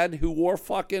dad who wore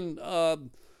fucking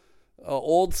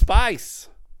Old Spice.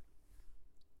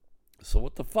 So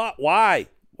what the fuck? Why?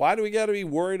 Why do we got to be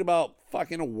worried about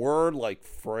fucking a word like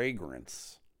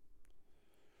fragrance?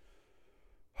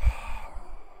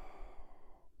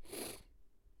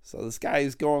 So this guy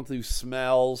is going through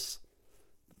smells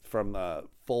from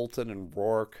Fulton and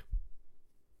Rourke.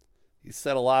 He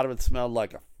said a lot of it smelled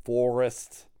like a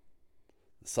forest.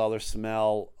 This other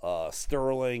smell,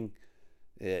 sterling.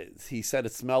 He said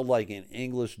it smelled like an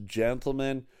English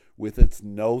gentleman with its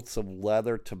notes of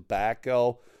leather,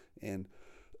 tobacco, and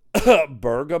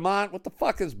bergamot. What the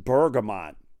fuck is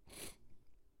bergamot?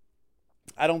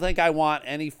 I don't think I want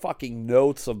any fucking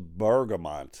notes of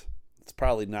bergamot. It's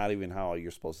probably not even how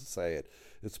you're supposed to say it.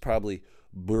 It's probably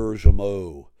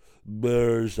bergamot.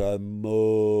 Bergamot.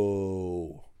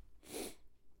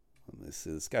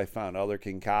 This guy found other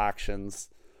concoctions.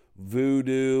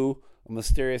 Voodoo, a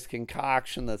mysterious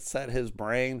concoction that set his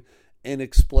brain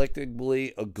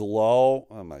inexplicably aglow.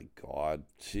 Oh my God,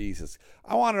 Jesus.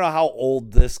 I want to know how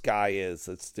old this guy is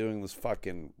that's doing this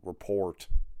fucking report.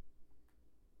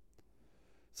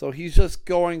 So he's just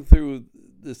going through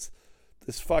this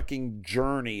fucking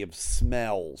journey of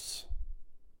smells.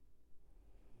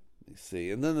 Let me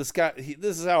see. And then this guy,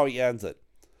 this is how he ends it.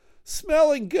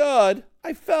 Smelling good,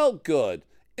 I felt good.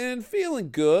 And in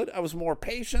feeling good, I was more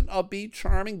patient, upbeat,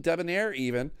 charming, debonair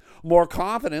even, more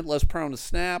confident, less prone to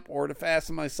snap or to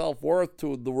fasten my self-worth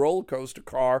to the roller coaster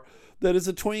car that is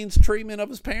a tween's treatment of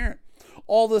his parent.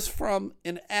 All this from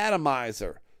an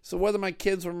atomizer. So whether my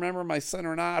kids remember my son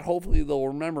or not, hopefully they'll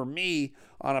remember me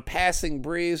on a passing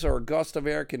breeze or a gust of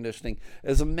air conditioning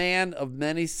as a man of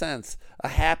many scents, a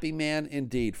happy man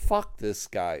indeed. Fuck this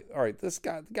guy. All right, this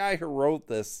guy, the guy who wrote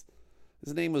this,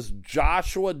 his name was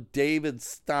Joshua David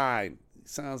Stein. He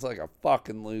sounds like a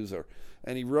fucking loser.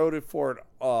 And he wrote it for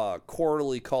a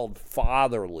quarterly called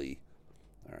Fatherly.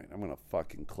 All right, I'm going to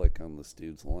fucking click on this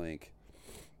dude's link.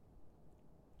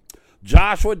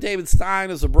 Joshua David Stein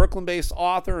is a Brooklyn-based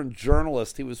author and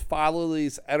journalist. He was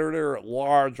Follow-Lee's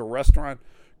editor-at-large, a restaurant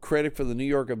critic for the New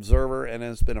York Observer, and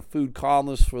has been a food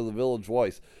columnist for the Village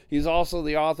Voice. He's also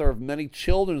the author of many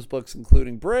children's books,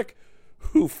 including Brick,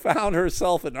 Who Found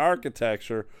Herself in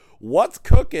Architecture, What's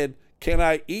Cooking, Can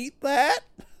I Eat That?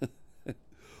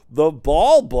 The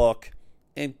Ball Book,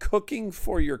 and Cooking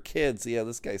for Your Kids. Yeah,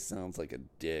 this guy sounds like a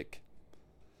dick.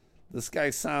 This guy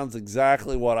sounds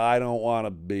exactly what I don't want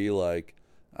to be like.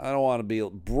 I don't want to be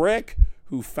Brick,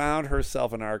 Who Found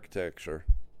Herself in Architecture.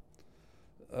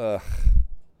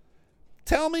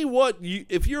 Tell me what you,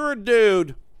 if you're a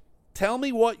dude, tell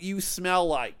me what you smell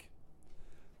like.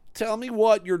 Tell me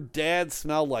what your dad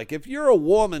smelled like. If you're a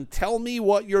woman, tell me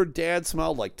what your dad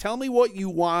smelled like. Tell me what you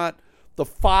want the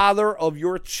father of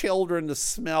your children to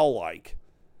smell like.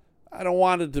 I don't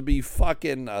want it to be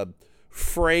fucking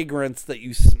fragrance that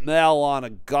you smell on a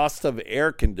gust of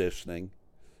air conditioning,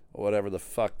 or whatever the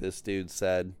fuck this dude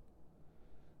said.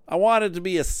 I want it to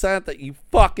be a scent that you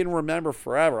fucking remember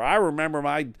forever. I remember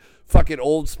my fucking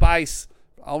Old Spice.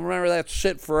 I'll remember that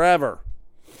shit forever.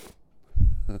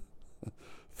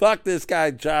 Fuck this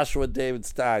guy, Joshua David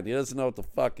Stein. He doesn't know what the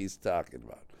fuck he's talking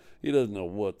about. He doesn't know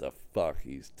what the fuck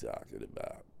he's talking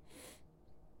about.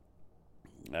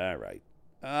 All right.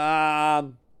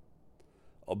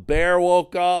 A bear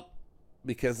woke up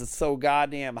because it's so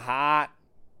goddamn hot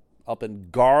up in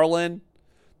Garland.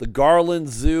 The Garland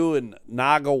Zoo in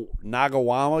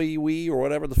Nagawami or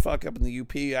whatever the fuck up in the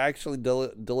UP. I actually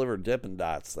delivered Dippin'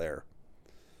 Dots there.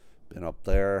 Been up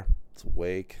there. It's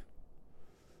awake.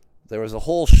 There was a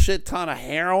whole shit ton of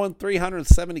heroin,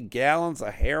 370 gallons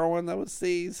of heroin that was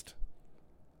seized.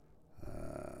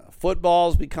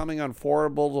 Football's becoming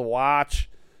unaffordable to watch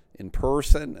in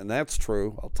person, and that's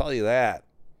true. I'll tell you that.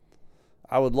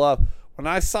 I would love, when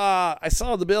I saw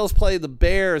the Bills play the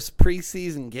Bears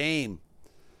preseason game,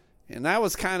 and that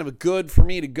was kind of good for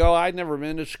me to go. I'd never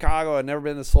been to Chicago. I'd never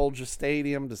been to Soldier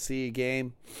Stadium to see a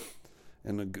game.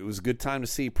 And it was a good time to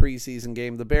see a preseason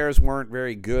game. The Bears weren't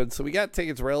very good, so we got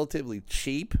tickets relatively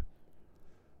cheap.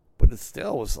 But it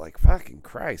still was like, fucking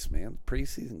Christ, man.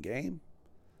 Preseason game?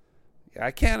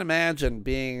 I can't imagine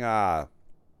being an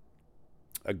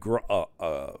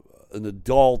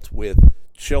adult with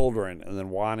children and then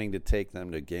wanting to take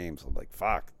them to games. I'm like,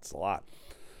 fuck, it's a lot.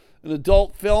 An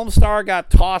adult film star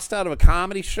got tossed out of a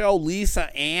comedy show.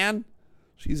 Lisa Ann.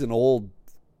 She's an old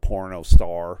porno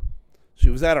star. She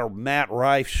was at a Matt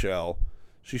Rife show.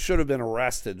 She should have been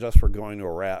arrested just for going to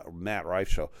a Matt Rife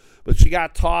show. But she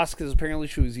got tossed because apparently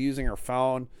she was using her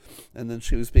phone, and then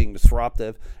she was being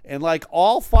disruptive. And like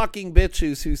all fucking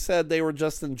bitches who said they were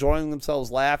just enjoying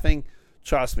themselves laughing,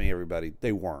 trust me, everybody,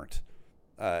 they weren't.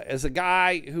 As a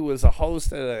guy who was a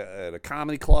host at a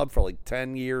comedy club for like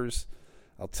 10 years,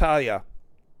 I'll tell you,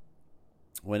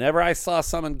 whenever I saw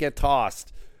someone get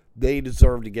tossed, they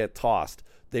deserved to get tossed.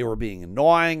 They were being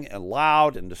annoying and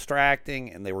loud and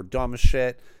distracting, and they were dumb as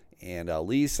shit. And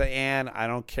Lisa Ann, I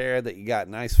don't care that you got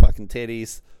nice fucking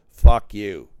titties. Fuck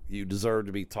you. You deserve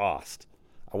to be tossed.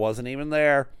 I wasn't even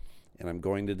there, and I'm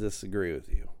going to disagree with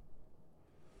you.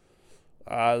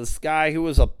 This guy who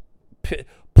was a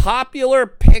popular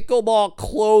pickleball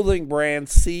clothing brand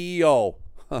CEO.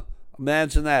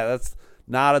 Imagine that. That's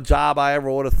not a job I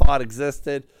ever would have thought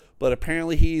existed, but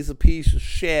apparently he's a piece of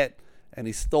shit. And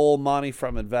he stole money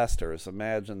from investors.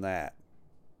 Imagine that.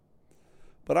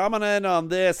 But I'm going to end on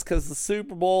this because the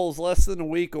Super Bowl is less than a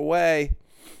week away.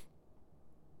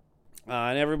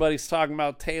 And everybody's talking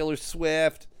about Taylor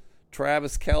Swift,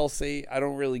 Travis Kelce. I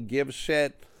don't really give a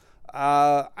shit.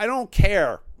 I don't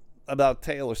care about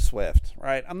Taylor Swift,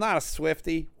 right? I'm not a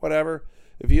Swiftie, whatever.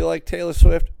 If you like Taylor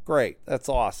Swift, great. That's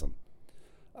awesome.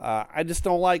 I just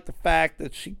don't like the fact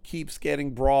that she keeps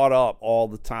getting brought up all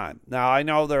the time. Now, I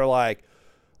know they're like,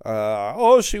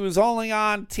 she was only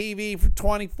on TV for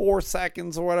 24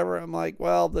 seconds or whatever. I'm like,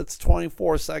 well, that's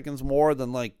 24 seconds more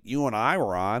than like you and I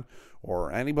were on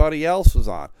or anybody else was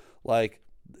on. Like,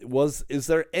 is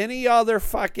there any other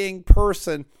fucking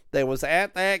person that was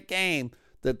at that game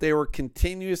that they were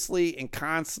continuously and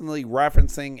constantly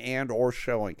referencing and or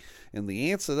showing? And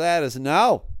the answer to that is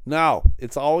no,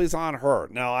 it's always on her.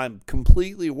 Now, I'm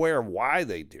completely aware of why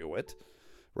they do it,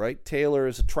 right? Taylor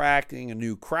is attracting a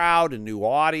new crowd, a new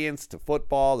audience to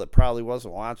football that probably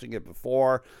wasn't watching it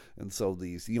before. And so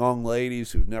these young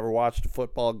ladies who've never watched a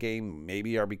football game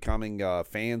maybe are becoming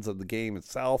fans of the game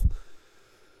itself.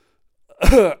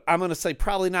 I'm going to say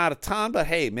probably not a ton, but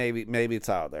hey, maybe it's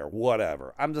out there.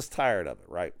 Whatever. I'm just tired of it,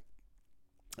 right?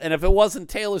 And if it wasn't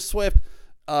Taylor Swift,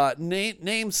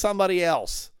 name somebody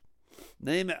else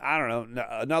Name it, I don't know,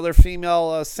 another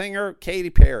female singer,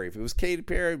 Katy Perry. If it was Katy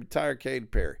Perry, retire Katy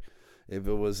Perry. If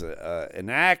it was an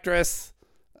actress,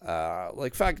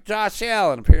 like fucking Josh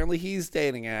Allen, apparently he's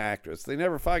dating an actress. They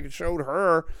never fucking showed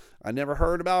her. I never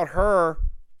heard about her.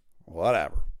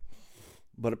 Whatever.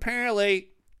 But apparently,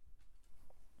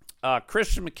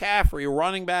 Christian McCaffrey,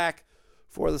 running back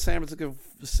for the San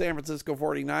Francisco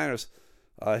 49ers,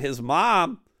 his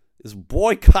mom is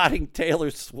boycotting Taylor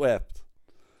Swift.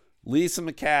 Lisa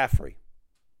McCaffrey.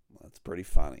 That's pretty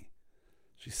funny.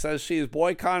 She says she is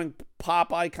boycotting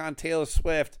pop icon Taylor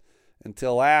Swift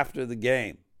until after the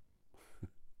game.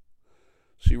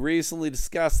 She recently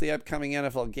discussed the upcoming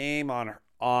NFL game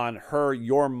on her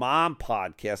Your Mom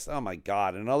podcast. Oh my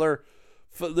God.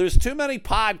 There's too many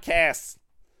podcasts.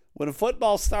 When a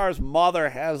football star's mother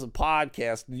has a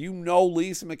podcast, do you know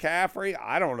Lisa McCaffrey?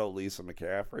 I don't know Lisa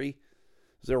McCaffrey.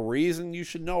 Is there a reason you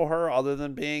should know her other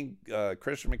than being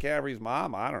Christian McCaffrey's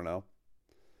mom? I don't know.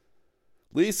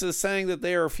 Lisa is saying that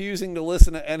they are refusing to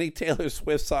listen to any Taylor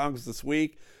Swift songs this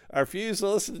week. I refuse to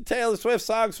listen to Taylor Swift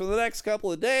songs for the next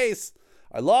couple of days.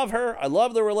 I love her. I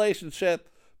love the relationship,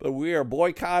 but we are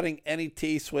boycotting any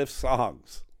T Swift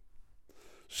songs.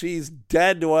 She's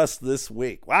dead to us this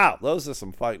week. Wow, those are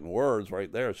some fighting words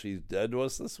right there. She's dead to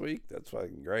us this week. That's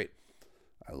fucking great.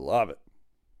 I love it.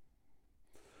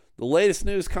 The latest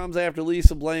news comes after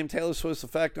Lisa blamed Taylor Swift's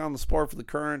effect on the sport for the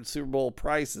current Super Bowl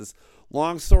prices.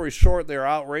 Long story short, they're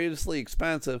outrageously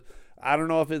expensive. I don't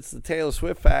know if it's the Taylor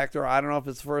Swift factor. I don't know if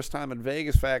it's the first time in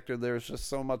Vegas factor. There's just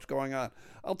so much going on.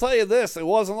 I'll tell you this. It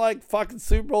wasn't like fucking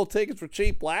Super Bowl tickets were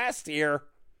cheap last year.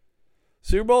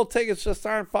 Super Bowl tickets just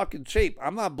aren't fucking cheap.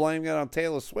 I'm not blaming it on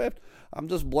Taylor Swift. I'm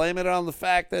just blaming it on the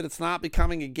fact that it's not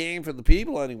becoming a game for the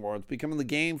people anymore. It's becoming the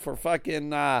game for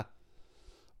fucking the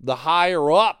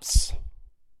higher ups.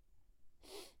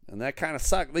 And that kind of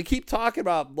sucks. They keep talking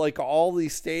about like all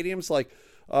these stadiums, like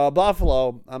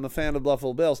Buffalo. I'm a fan of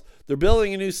Buffalo Bills. They're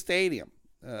building a new stadium,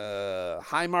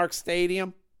 Highmark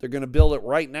Stadium. They're going to build it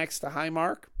right next to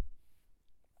Highmark.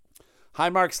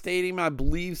 Highmark Stadium, I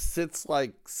believe, sits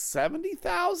like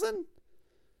 70,000,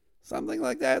 something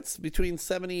like that. It's between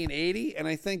 70 and 80, and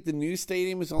I think the new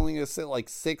stadium is only going to sit like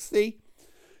 60.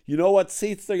 You know what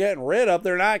seats they're getting rid of?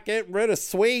 They're not getting rid of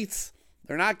suites.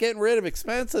 They're not getting rid of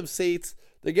expensive seats.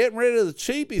 They're getting rid of the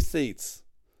cheapy seats.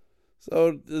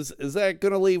 So is that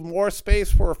going to leave more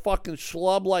space for a fucking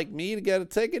schlub like me to get a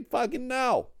ticket? Fucking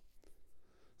no.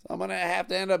 So I'm going to have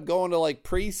to end up going to like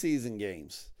preseason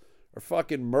games or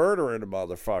fucking murdering a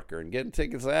motherfucker and getting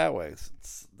tickets that way.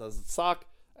 Does it suck?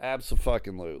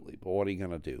 Abso-fucking-lutely. But what are you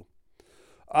going to do?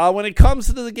 When it comes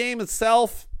to the game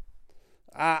itself,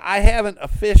 I haven't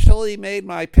officially made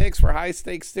my picks for High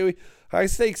Stakes Stewie. High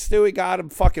Stakes Stewie got them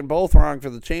fucking both wrong for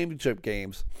the championship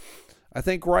games. I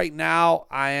think right now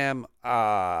I am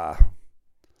 7-5,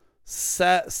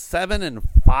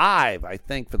 I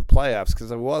think, for the playoffs,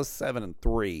 because I was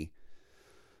 7-3.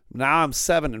 Now I'm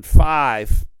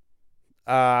 7-5.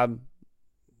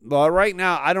 But right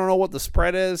now, I don't know what the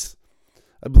spread is.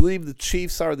 I believe the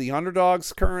Chiefs are the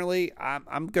underdogs currently.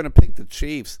 I'm going to pick the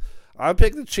Chiefs. I'll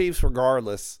pick the Chiefs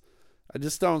regardless. I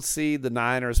just don't see the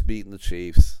Niners beating the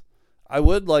Chiefs. I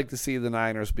would like to see the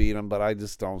Niners beat them, but I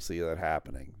just don't see that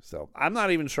happening. So I'm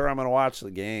not even sure I'm going to watch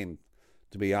the game,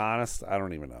 to be honest. I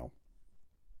don't even know.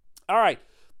 All right,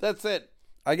 that's it.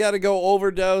 I got to go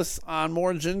overdose on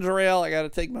more ginger ale. I got to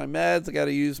take my meds. I got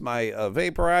to use my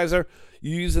vaporizer.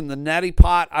 Using the Neti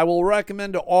Pot. I will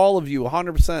recommend to all of you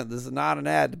 100%. This is not an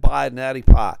ad to buy a Neti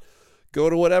Pot. Go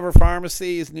to whatever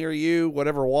pharmacy is near you,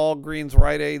 whatever Walgreens,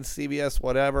 Rite Aid, CVS,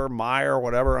 whatever, Meijer,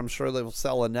 whatever. I'm sure they will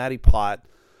sell a Neti Pot.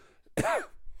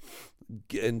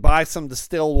 And buy some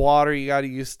distilled water. You got to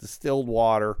use distilled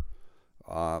water.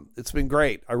 It's been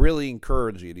great. I really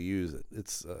encourage you to use it.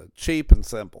 It's cheap and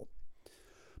simple.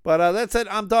 But that's it.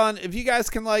 I'm done. If you guys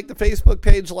can like the Facebook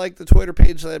page, like the Twitter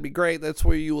page, that'd be great. That's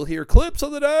where you will hear clips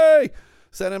of the day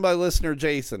sent in by listener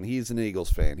Jason. He's an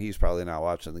Eagles fan. He's probably not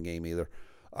watching the game either.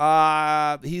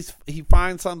 He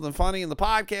finds something funny in the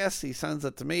podcast. He sends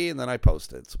it to me, and then I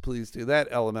post it. So please do that.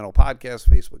 Elemental Podcast,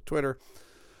 Facebook, Twitter.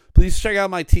 Please check out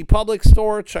my TeePublic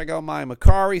store. Check out my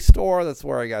Macari store. That's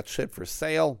where I got shit for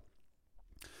sale.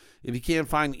 If you can't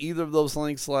find either of those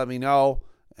links, let me know,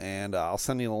 and I'll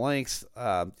send you the links.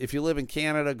 If you live in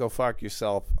Canada, go fuck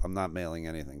yourself. I'm not mailing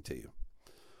anything to you.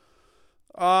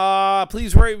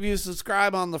 Please rate, review,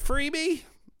 subscribe on the freebie,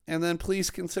 and then please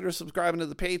consider subscribing to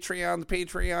the Patreon. The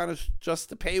Patreon is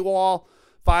just a paywall.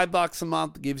 $5 a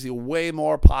month gives you way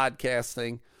more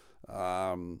podcasting.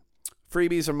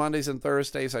 Freebies are Mondays and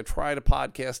Thursdays. I try to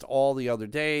podcast all the other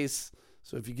days.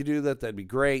 So if you could do that, that'd be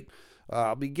great.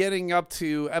 I'll be getting up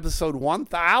to episode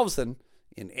 1000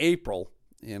 in April,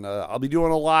 and I'll be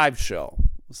doing a live show.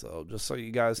 So just so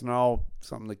you guys know,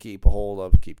 something to keep a hold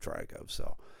of, keep track of.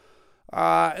 So,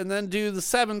 and then do the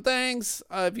 7 things.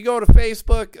 If you go to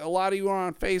Facebook, a lot of you are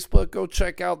on Facebook, go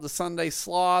check out the Sunday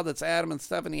Slaw. That's Adam and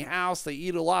Stephanie House. They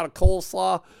eat a lot of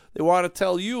coleslaw. They want to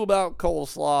tell you about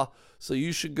coleslaw, so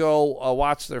you should go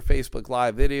watch their Facebook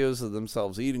Live videos of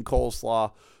themselves eating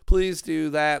coleslaw. Please do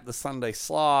that, the Sunday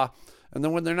Slaw. And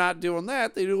then when they're not doing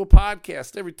that, they do a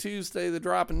podcast. Every Tuesday, they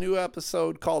drop a new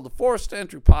episode called the Forced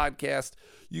Entry Podcast.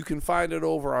 You can find it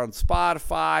over on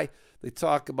Spotify. They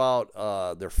talk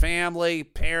about their family,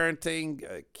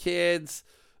 parenting, kids,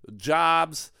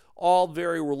 jobs, all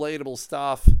very relatable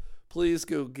stuff. Please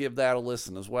go give that a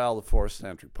listen as well, the Forced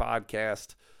Entry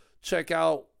Podcast. Check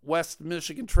out West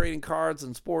Michigan Trading Cards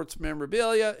and Sports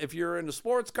Memorabilia. If you're into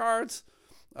sports cards,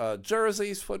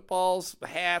 jerseys, footballs,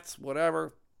 hats,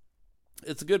 whatever,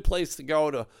 it's a good place to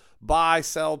go to buy,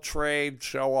 sell, trade,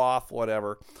 show off,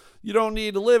 whatever. You don't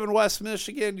need to live in West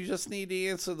Michigan. You just need to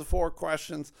answer the 4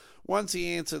 questions. Once you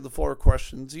answer the 4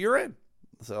 questions, you're in.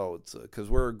 So it's because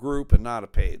we're a group and not a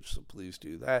page, so please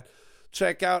do that.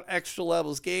 Check out Extra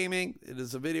Levels Gaming. It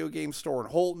is a video game store in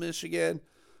Holt, Michigan.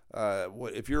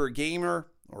 If you're a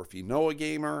gamer or if you know a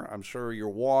gamer, I'm sure you're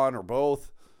one or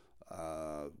both,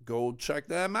 go check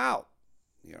them out.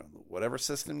 You know, whatever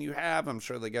system you have, I'm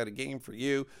sure they got a game for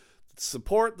you.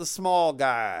 Support the small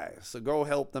guy. So go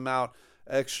help them out.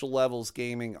 Extra Levels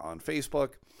Gaming on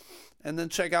Facebook. And then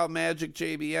check out Magic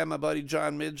JBM, my buddy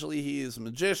John Midgley. He is a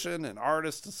magician, an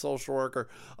artist, a social worker,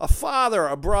 a father,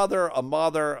 a brother, a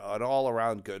mother, an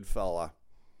all-around good fella.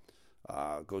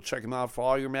 Go check him out for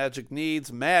all your magic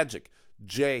needs. Magic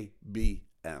JBM.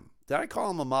 Did I call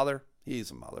him a mother?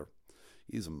 He's a mother.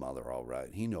 He's a mother, all right.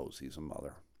 He knows he's a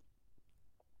mother.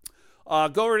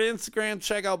 Go over to Instagram,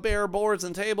 check out Bear Boards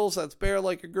and Tables. That's Bear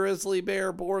Like a Grizzly,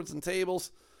 Bear Boards and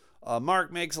Tables.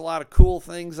 Mark makes a lot of cool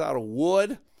things out of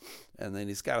wood, and then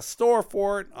he's got a store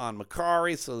for it on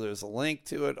Macari, so there's a link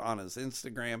to it on his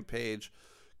Instagram page.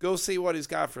 Go see what he's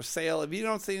got for sale. If you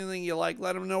don't see anything you like,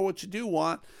 let him know what you do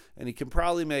want, and he can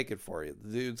probably make it for you.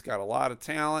 The dude's got a lot of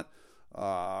talent.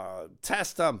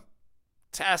 Test him,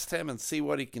 and see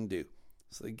what he can do.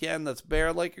 So again, that's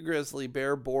Bear Like a Grizzly,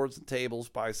 Bear Boards and Tables.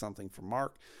 Buy something from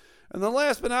Mark. And then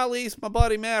last but not least, my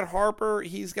buddy Matt Harper.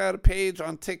 He's got a page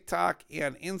on TikTok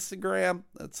and Instagram.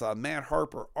 That's Matt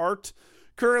Harper Art.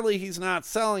 Currently, he's not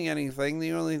selling anything.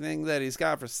 The only thing that he's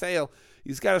got for sale,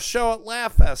 he's got a show at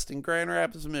Laugh Fest in Grand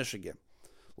Rapids, Michigan.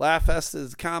 Laugh Fest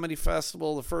is a comedy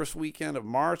festival the first weekend of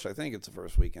March. I think it's the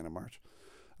first weekend of March.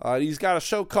 He's got a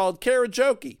show called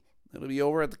Karajoke. It'll be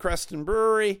over at the Creston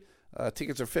Brewery.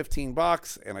 Tickets are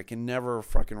 $15, and I can never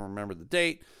fucking remember the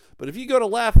date. But if you go to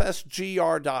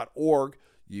laughfestgr.org,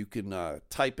 you can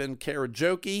type in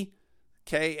Karajoke,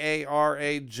 Karajoke,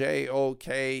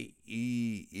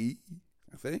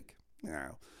 I think. Yeah.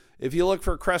 If you look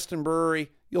for Creston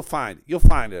Brewery, you'll find it. You'll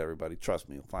find it, everybody. Trust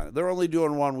me, you'll find it. They're only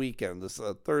doing one weekend, this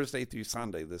Thursday through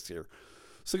Sunday this year.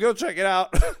 So go check it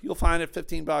out. You'll find it,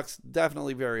 $15,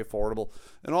 definitely very affordable.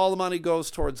 And all the money goes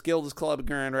towards Gilda's Club of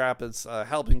Grand Rapids,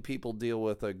 helping people deal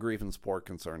with grief and support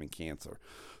concerning cancer.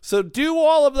 So do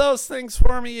all of those things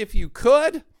for me if you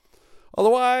could.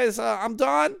 Otherwise, I'm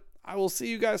done. I will see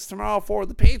you guys tomorrow for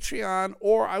the Patreon,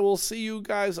 or I will see you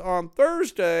guys on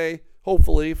Thursday,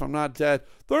 hopefully, if I'm not dead,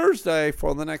 Thursday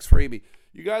for the next freebie.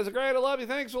 You guys are great. I love you.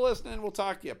 Thanks for listening. We'll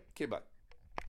talk to you. Okay, bye.